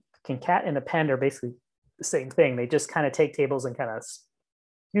 Concat and append are basically the same thing. They just kind of take tables and kind of,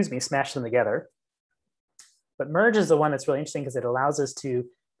 smash them together. But merge is the one that's really interesting because it allows us to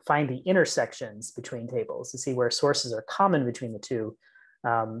find the intersections between tables to see where sources are common between the two,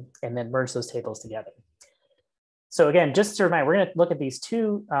 and then merge those tables together. So again, just to remind, we're going to look at these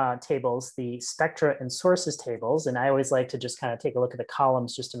two tables, the spectra and sources tables. And I always like to just kind of take a look at the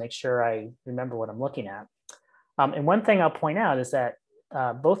columns just to make sure I remember what I'm looking at. And one thing I'll point out is that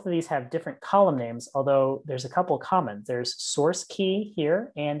both of these have different column names, although there's a couple common. There's source key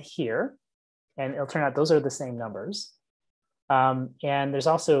here, and it'll turn out those are the same numbers. And there's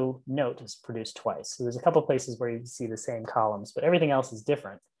also note is produced twice. So there's a couple places where you see the same columns, but everything else is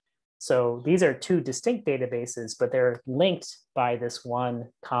different. So these are two distinct databases, but they're linked by this one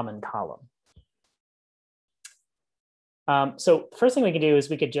common column. So first thing we can do is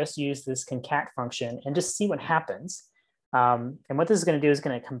we could just use this concat function and just see what happens. And what this is going to do is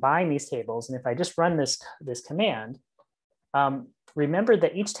going to combine these tables. And if I just run this command, remember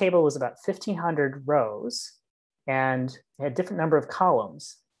that each table was about 1,500 rows and had a different number of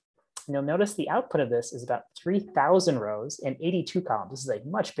columns. And you'll notice the output of this is about 3,000 rows and 82 columns. This is a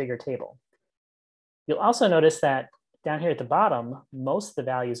much bigger table. You'll also notice that down here at the bottom, most of the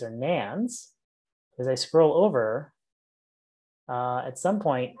values are nans. As I scroll over, at some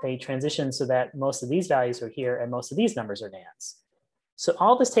point, they transition so that most of these values are here and most of these numbers are nans. So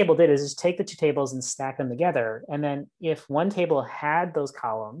all this table did is just take the two tables and stack them together. And then if one table had those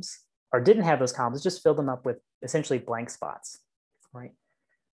columns or didn't have those columns, just fill them up with essentially blank spots, right?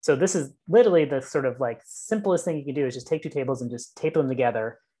 So this is literally the sort of like simplest thing you can do is just take two tables and just tape them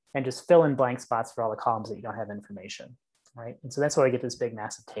together and just fill in blank spots for all the columns that you don't have information, right? And so that's why I get this big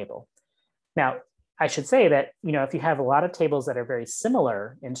massive table. Now, I should say that, if you have a lot of tables that are very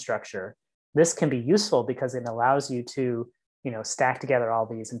similar in structure, this can be useful because it allows you to, stack together all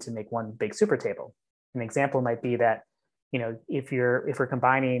these and to make one big super table. An example might be that, if we're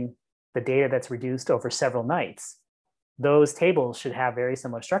combining the data that's reduced over several nights, those tables should have very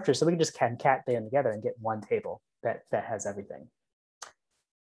similar structures. So we can just concat them together and get one table that has everything.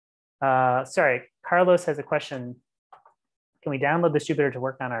 Sorry, Carlos has a question. Can we download this Jupyter to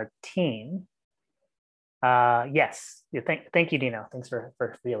work on our team? Yes. Yeah, thank you, Dino. Thanks for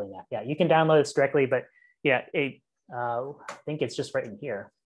feeling that. Yeah, you can download this directly, but yeah, I think it's just right in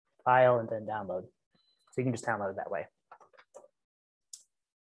here, file and then download. So you can just download it that way.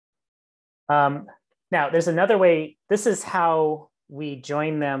 Now, there's another way. This is how we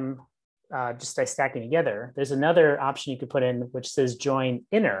join them just by stacking together. There's another option you could put in which says join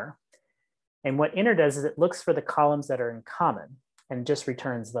inner. And what inner does is it looks for the columns that are in common and just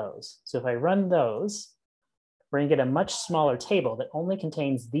returns those. So if I run those, we're going to get a much smaller table that only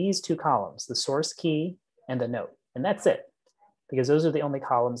contains these two columns, the source key and the note. And that's it, because those are the only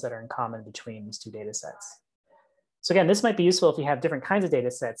columns that are in common between these two data sets. So again, this might be useful if you have different kinds of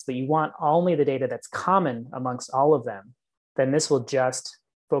data sets, but you want only the data that's common amongst all of them. Then this will just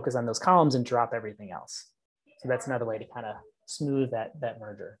focus on those columns and drop everything else. So that's another way to kind of smooth that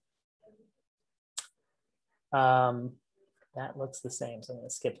merger. That looks the same, so I'm going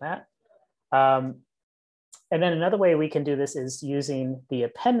to skip that. And then another way we can do this is using the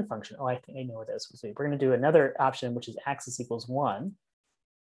append function. Oh, I think I know what this was. We're going to do another option, which is axis equals 1.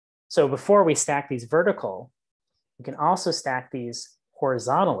 So before we stack these vertical, we can also stack these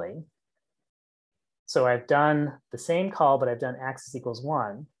horizontally. So I've done the same call, but I've done axis equals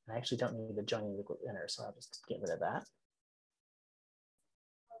 1. I actually don't need the joining equal inner, so I'll just get rid of that.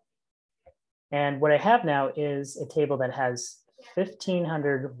 And what I have now is a table that has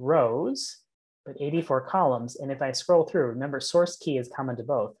 1,500 rows, but 84 columns. And if I scroll through, remember source key is common to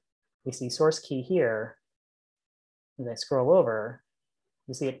both. We see source key here. As I scroll over,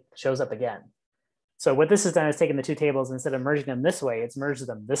 you see it shows up again. So what this has done is taken the two tables, instead of merging them this way, it's merged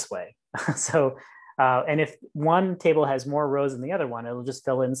them this way. So, and if one table has more rows than the other one, it'll just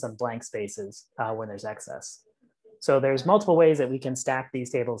fill in some blank spaces when there's excess. So there's multiple ways that we can stack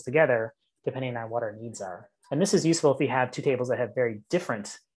these tables together depending on what our needs are. And this is useful if you have two tables that have very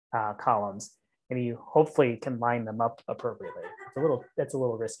different columns, and you hopefully can line them up appropriately. That's a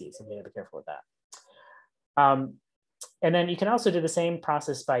little risky, so you have to be careful with that. And then you can also do the same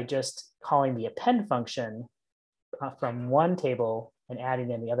process by just calling the append function from one table and adding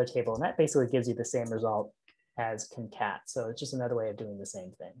in the other table. And that basically gives you the same result as concat. So it's just another way of doing the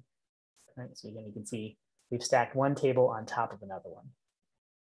same thing. All right, so again, you can see we've stacked one table on top of another one.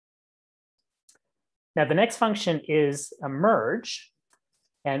 Now the next function is a merge,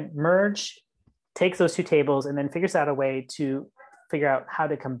 and merge takes those two tables and then figures out a way to figure out how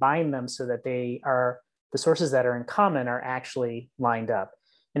to combine them so that they are, the sources that are in common are actually lined up.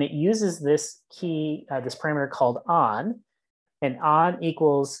 And it uses this key, this parameter called on, and on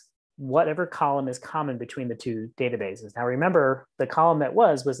equals whatever column is common between the two databases. Now remember, the column that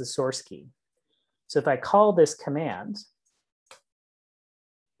was the source key. So if I call this command,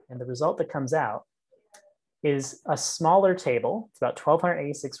 and the result that comes out is a smaller table. It's about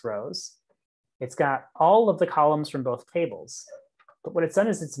 1,286 rows. It's got all of the columns from both tables. But what it's done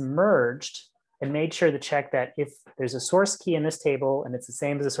is it's merged and made sure to check that if there's a source key in this table and it's the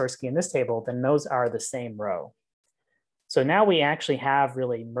same as a source key in this table, then those are the same row. So now we actually have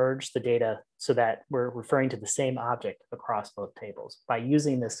really merged the data so that we're referring to the same object across both tables by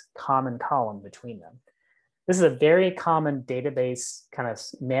using this common column between them. This is a very common database kind of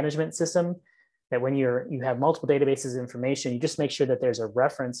management system that when you have multiple databases of information, you just make sure that there's a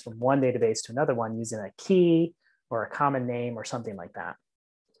reference from one database to another one using a key or a common name or something like that.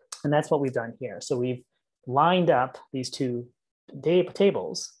 And that's what we've done here. So we've lined up these two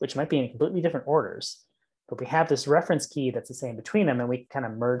tables, which might be in completely different orders, but we have this reference key that's the same between them, and we kind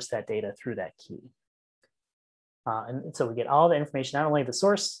of merge that data through that key. And so we get all the information, not only the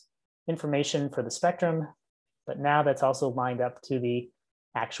source information for the spectrum, but now that's also lined up to the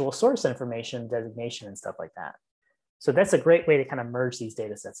actual source information, designation, and stuff like that. So that's a great way to kind of merge these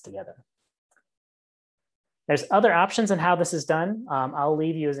data sets together. There's other options on how this is done. I'll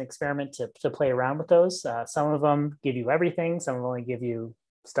leave you as an experiment to play around with those. Some of them give you everything. Some of them only give you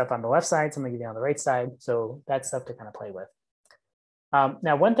stuff on the left side. Some will give you on the right side. So that's stuff to kind of play with.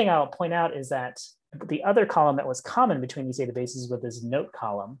 Now, one thing I'll point out is that the other column that was common between these databases was this note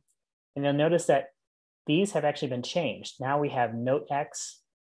column. And you'll notice that these have actually been changed. Now we have note X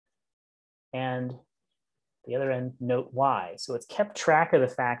and the other end note Y. So it's kept track of the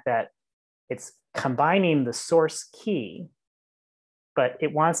fact that it's combining the source key, but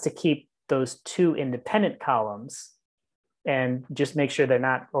it wants to keep those two independent columns and just make sure they're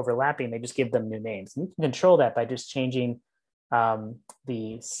not overlapping. They just give them new names. And you can control that by just changing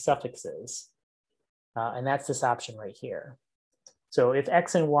the suffixes. And that's this option right here. So if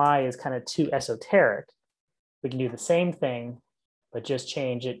X and Y is kind of too esoteric, we can do the same thing, but just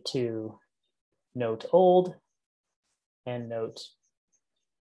change it to note old and note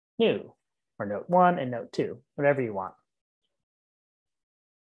new, or note 1 and note 2, whatever you want.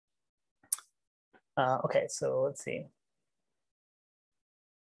 Okay, so let's see.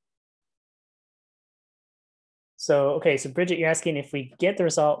 So, okay, so Bridget, you're asking if we get the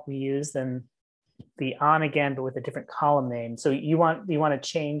result we use, then the on again, but with a different column name. So you want to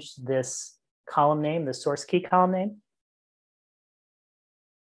change this column name, the source key column name?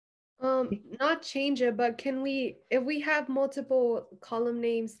 Not change it, but can we, if we have multiple column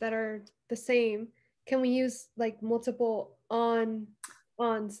names that are the same, can we use like multiple ons?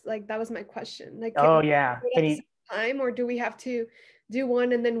 Like that was my question. Like, oh yeah, at the same time, or do we have to do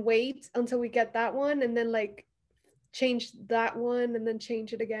one and then wait until we get that one and then like change that one and then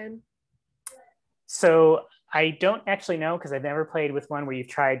change it again? So I don't actually know, because I've never played with one where you've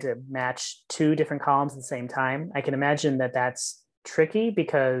tried to match two different columns at the same time. I can imagine that that's tricky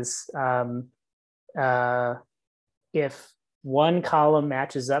because if one column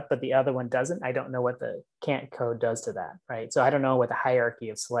matches up but the other one doesn't, I don't know what the cant code does to that, right? So I don't know what the hierarchy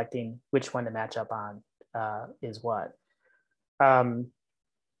of selecting which one to match up on is what.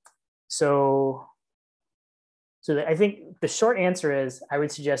 So I think the short answer is I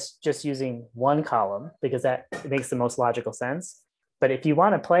would suggest just using one column because that makes the most logical sense. But if you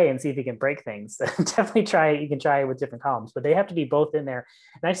want to play and see if you can break things, definitely try it. You can try it with different columns, but they have to be both in there.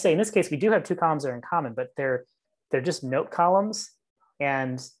 And I say in this case, we do have two columns that are in common, but they're just note columns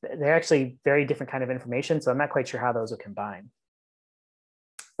and they're actually very different kind of information. So I'm not quite sure how those will combine.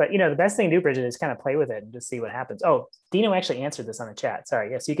 But the best thing to do, Bridget, is kind of play with it and just see what happens. Oh, Dino actually answered this on the chat. Sorry.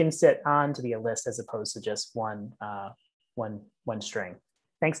 Yes, you can sit on to be a list as opposed to just one string.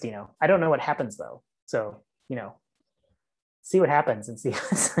 Thanks, Dino. I don't know what happens though. So, see what happens and see,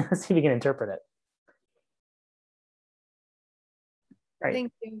 see if you can interpret it. Right.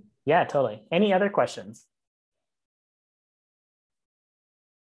 Thank you. Yeah, totally. Any other questions?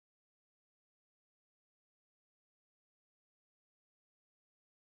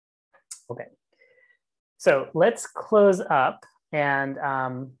 Okay. So let's close up and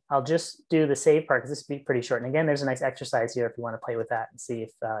I'll just do the save part because this will be pretty short. And again, there's a nice exercise here if you want to play with that and see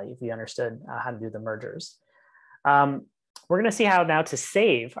if you understood how to do the mergers. We're going to see how now to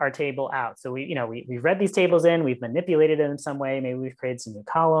save our table out. So we've read these tables in, we've manipulated it in some way, maybe we've created some new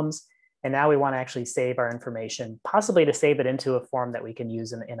columns, and now we want to actually save our information, possibly to save it into a form that we can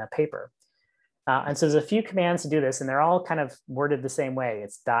use in a paper. And so there's a few commands to do this, and they're all kind of worded the same way.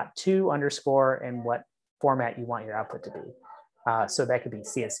 It's .to_ and what format you want your output to be. So that could be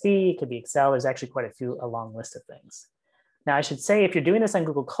CSV, it could be Excel. There's actually quite a long list of things. Now I should say, if you're doing this on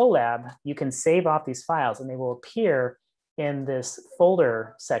Google Colab, you can save off these files and they will appear in this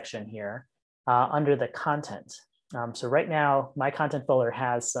folder section here under the content. So right now, my content folder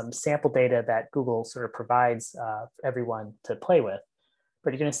has some sample data that Google sort of provides everyone to play with.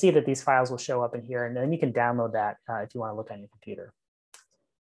 But you're going to see that these files will show up in here, and then you can download that if you want to look on your computer.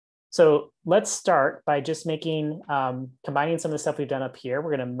 So let's start by just combining some of the stuff we've done up here.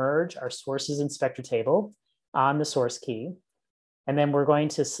 We're going to merge our sources inspector table on the source key. And then we're going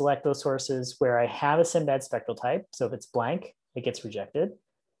to select those sources where I have a symbed spectral type. So if it's blank, it gets rejected.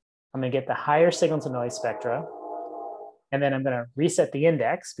 I'm going to get the higher signal to noise spectra. And then I'm going to reset the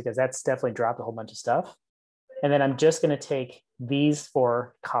index because that's definitely dropped a whole bunch of stuff. And then I'm just going to take these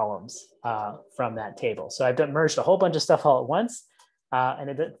 4 columns from that table. So I've merged a whole bunch of stuff all at once.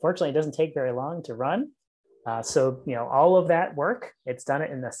 And fortunately, it doesn't take very long to run. So, all of that work, it's done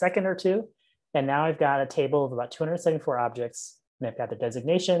it in a second or two. And now I've got a table of about 274 objects. And I've got the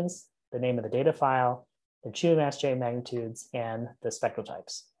designations, the name of the data file, the true mass J magnitudes, and the spectral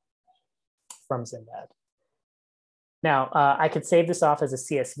types from Zimbad. Now, I could save this off as a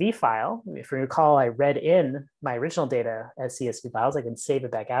CSV file. If you recall, I read in my original data as CSV files. I can save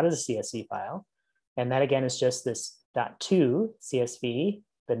it back out as a CSV file. And that, again, is just this .2 CSV,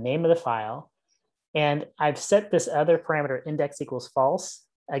 the name of the file. And I've set this other parameter index equals false.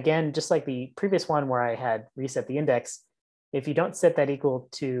 Again, just like the previous one where I had reset the index, if you don't set that equal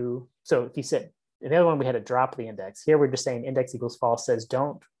to, so if you set, the other one we had to drop the index. Here we're just saying index equals false says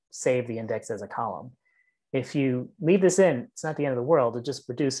don't save the index as a column. If you leave this in, it's not the end of the world. It just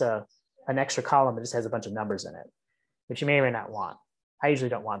produce an extra column that just has a bunch of numbers in it, which you may or may not want. I usually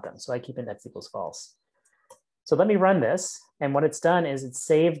don't want them, so I keep index equals false. So let me run this. And what it's done is it's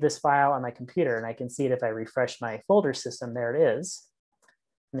saved this file on my computer, and I can see it if I refresh my folder system, there it is.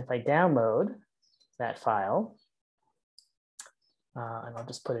 And if I download that file, and I'll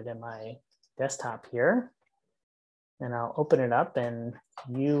just put it in my desktop here, and I'll open it up, and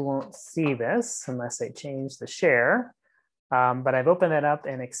you won't see this unless I change the share. But I've opened that up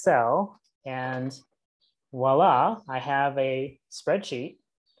in Excel, and voila, I have a spreadsheet.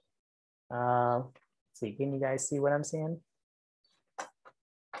 Let's see, can you guys see what I'm seeing?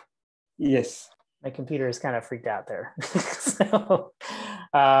 Yes. My computer is kind of freaked out there. So,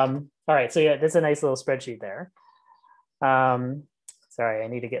 all right, so yeah, that's a nice little spreadsheet there. Sorry, I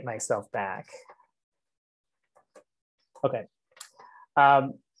need to get myself back. Okay.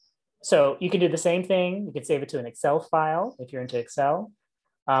 So you can do the same thing. You can save it to an Excel file if you're into Excel.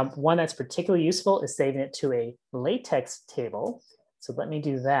 One that's particularly useful is saving it to a LaTeX table. So let me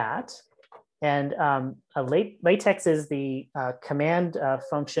do that. And LaTeX is the command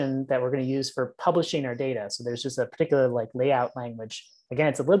function that we're going to use for publishing our data. So there's just a particular layout language. Again,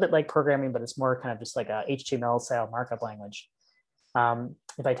 it's a little bit like programming, but it's more kind of just like a HTML style markup language.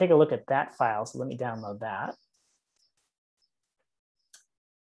 If I take a look at that file, so let me download that.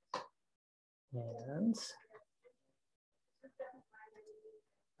 And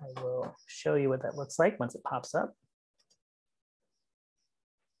I will show you what that looks like once it pops up.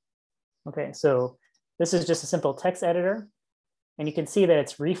 Okay, so this is just a simple text editor. And you can see that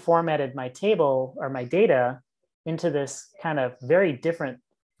it's reformatted my table or my data into this kind of very different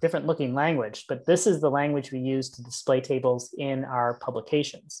looking language. But this is the language we use to display tables in our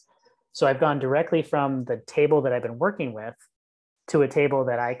publications. So I've gone directly from the table that I've been working with to a table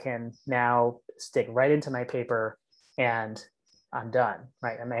that I can now stick right into my paper, and I'm done,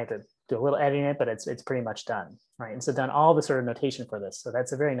 right? I may have to do a little editing it, but it's pretty much done, right? And so done all the sort of notation for this. So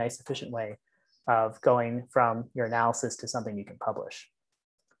that's a very nice, efficient way of going from your analysis to something you can publish.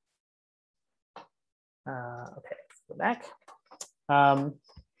 Okay, go back. Now,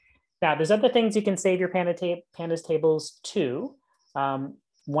 there's other things you can save your pandas tables to.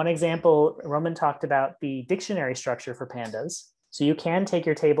 One example, Roman talked about the dictionary structure for pandas. So you can take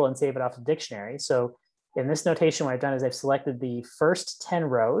your table and save it off the dictionary. So in this notation, what I've done is I've selected the first 10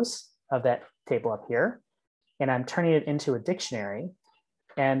 rows of that table up here, and I'm turning it into a dictionary.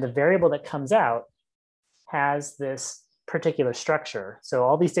 And the variable that comes out has this particular structure. So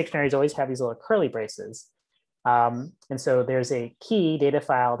all these dictionaries always have these little curly braces. And so there's a key data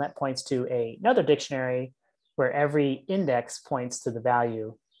file that points to another dictionary where every index points to the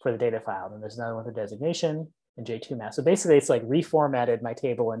value for the data file. And there's another one for designation and J2 mass. So basically it's like reformatted my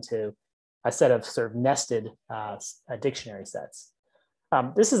table into a set of sort of nested dictionary sets.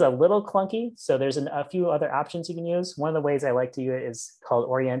 This is a little clunky. So there's a few other options you can use. One of the ways I like to use it is called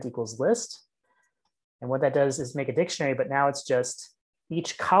orient equals list. And what that does is make a dictionary, but now it's just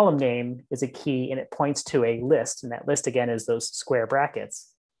each column name is a key and it points to a list. And that list again is those square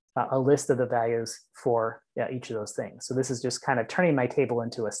brackets, a list of the values for each of those things. So this is just kind of turning my table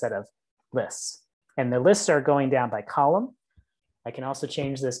into a set of lists. And the lists are going down by column. I can also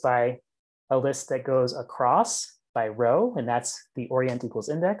change this by a list that goes across by row, and that's the orient equals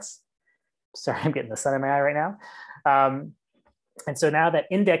index. Sorry, I'm getting the sun in my eye right now. And so now that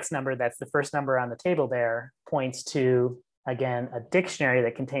index number, that's the first number on the table there, points to, again, a dictionary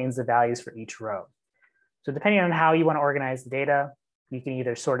that contains the values for each row. So depending on how you want to organize the data, you can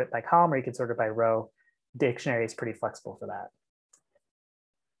either sort it by column or you can sort it by row. Dictionary is pretty flexible for that.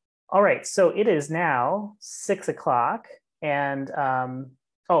 All right, so it is now 6 o'clock. And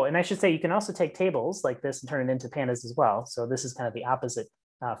Oh, and I should say you can also take tables like this and turn it into pandas as well. So this is kind of the opposite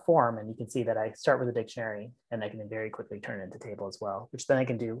form, and you can see that I start with a dictionary and I can very quickly turn it into table as well, which then I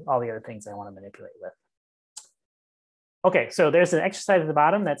can do all the other things I want to manipulate with. Okay, so there's an exercise at the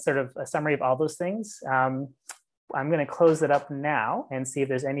bottom that's sort of a summary of all those things. I'm going to close it up now and see if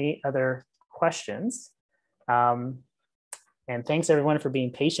there's any other questions. And thanks everyone for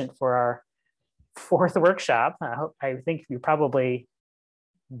being patient for our 4th workshop. I think you probably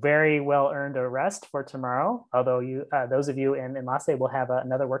very well earned a rest for tomorrow, although you, those of you in Lasse will have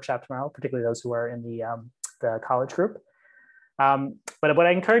another workshop tomorrow, particularly those who are in the college group. But what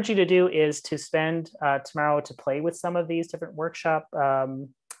I encourage you to do is to spend tomorrow to play with some of these different workshop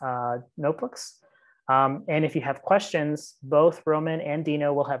notebooks. And if you have questions, both Roman and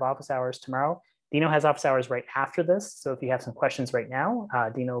Dino will have office hours tomorrow. Dino has office hours right after this. So if you have some questions right now,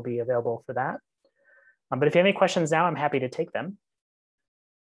 Dino will be available for that. But if you have any questions now, I'm happy to take them.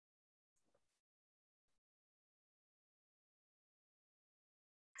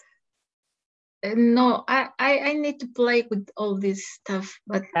 No, I need to play with all this stuff,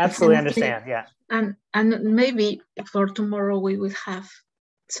 but absolutely understand. Yeah. And maybe for tomorrow we will have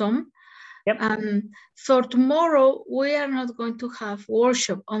some. Yep. For tomorrow we are not going to have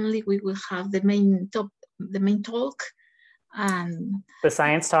workshop. Only we will have the main talk, and the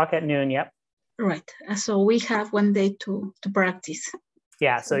science talk at noon. Yep. Right. So we have one day to practice.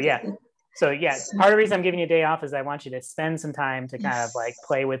 Yeah. So yeah. So yeah, part of the reason I'm giving you a day off is I want you to spend some time to kind of like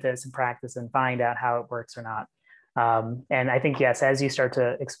play with this and practice and find out how it works or not. And I think, yes, as you start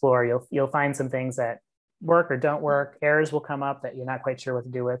to explore, you'll find some things that work or don't work. Errors will come up that you're not quite sure what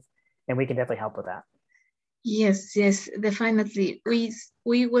to do with, and we can definitely help with that. Yes, definitely.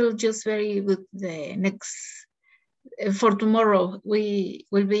 We will just vary with the next. For tomorrow, we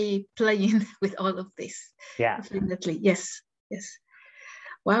will be playing with all of this. Yeah, definitely. Yes.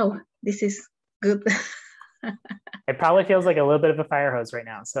 Wow, this is good. It probably feels like a little bit of a fire hose right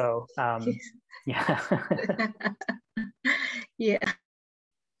now. So yeah. Yeah.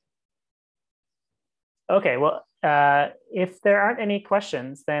 Okay, well, if there aren't any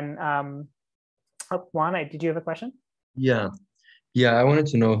questions, then Juan, did you have a question? Yeah, I wanted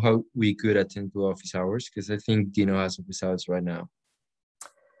to know how we could attend to office hours, because I think Dino has office hours right now.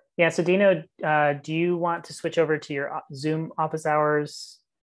 Yeah, so Dino, do you want to switch over to your Zoom office hours?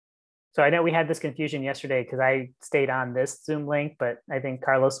 So I know we had this confusion yesterday because I stayed on this Zoom link, but I think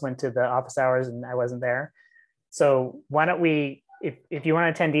Carlos went to the office hours and I wasn't there. So why don't we, if you want to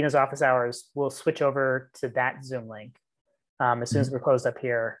attend Dino's office hours, we'll switch over to that Zoom link as soon as we're closed up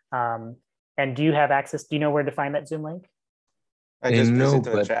here. And do you have access? Do you know where to find that Zoom link? I just put it into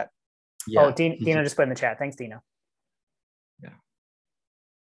the chat. Yeah, oh, Dino just put in the chat. Thanks, Dino. Yeah.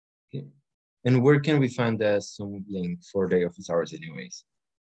 Okay. And where can we find the Zoom link for the office hours anyways?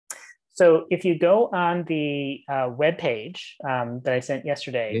 So if you go on the web page that I sent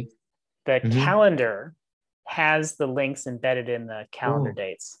yesterday, the calendar has the links embedded in the calendar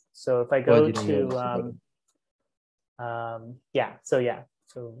dates. So if I go to, so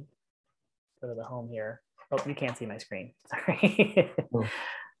go to the home here. Oh, you can't see my screen. Sorry.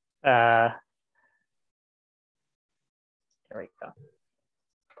 There we go.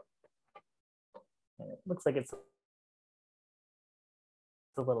 And it looks like it's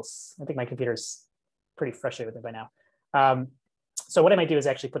a little, I think my computer's pretty frustrated with it by now. So what I might do is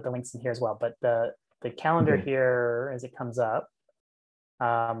actually put the links in here as well, but the calendar here, as it comes up,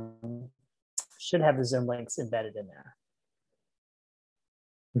 should have the Zoom links embedded in there.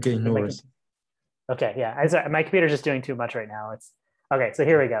 Okay, no worries. Okay, yeah, my computer's just doing too much right now. Okay, so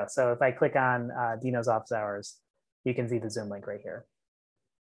here we go. So if I click on Dino's office hours, you can see the Zoom link right here.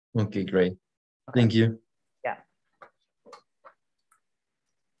 Okay, great. Okay. Thank you. Yeah.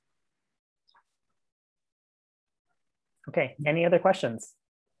 Okay, any other questions?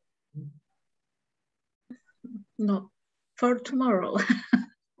 No, for tomorrow.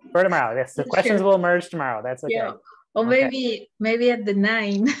 For tomorrow, yes. The questions will emerge tomorrow. That's okay. Yeah. Or maybe at the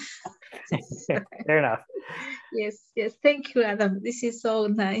 9. Fair enough. Yes. Thank you, Adam. This is so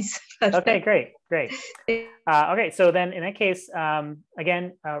nice. Okay, great. Okay, so then in that case,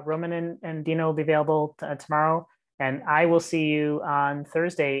 again, Roman and Dino will be available tomorrow, and I will see you on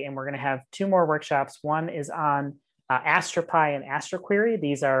Thursday, and we're going to have 2 more workshops. One is on AstroPy and AstroQuery.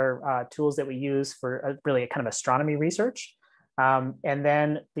 These are tools that we use for really a kind of astronomy research. And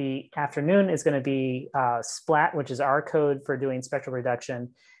then the afternoon is going to be SPLAT, which is our code for doing spectral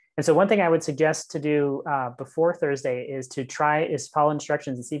reduction. And so one thing I would suggest to do before Thursday is to follow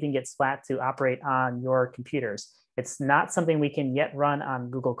instructions and see if you can get SPLAT to operate on your computers. It's not something we can yet run on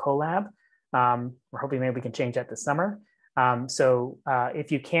Google Colab. We're hoping maybe we can change that this summer. So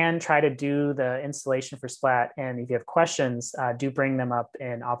if you can, try to do the installation for Splat, and if you have questions, do bring them up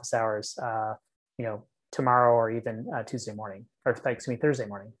in office hours, you know, tomorrow or even Tuesday morning, or excuse me, Thursday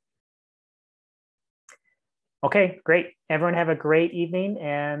morning. Okay, great. Everyone have a great evening,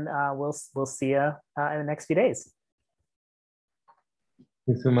 and we'll see you in the next few days.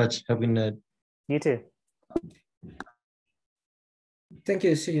 Thanks so much. Have a good night. You too. Thank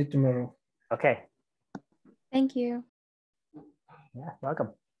you. See you tomorrow. Okay. Thank you. Yeah, welcome.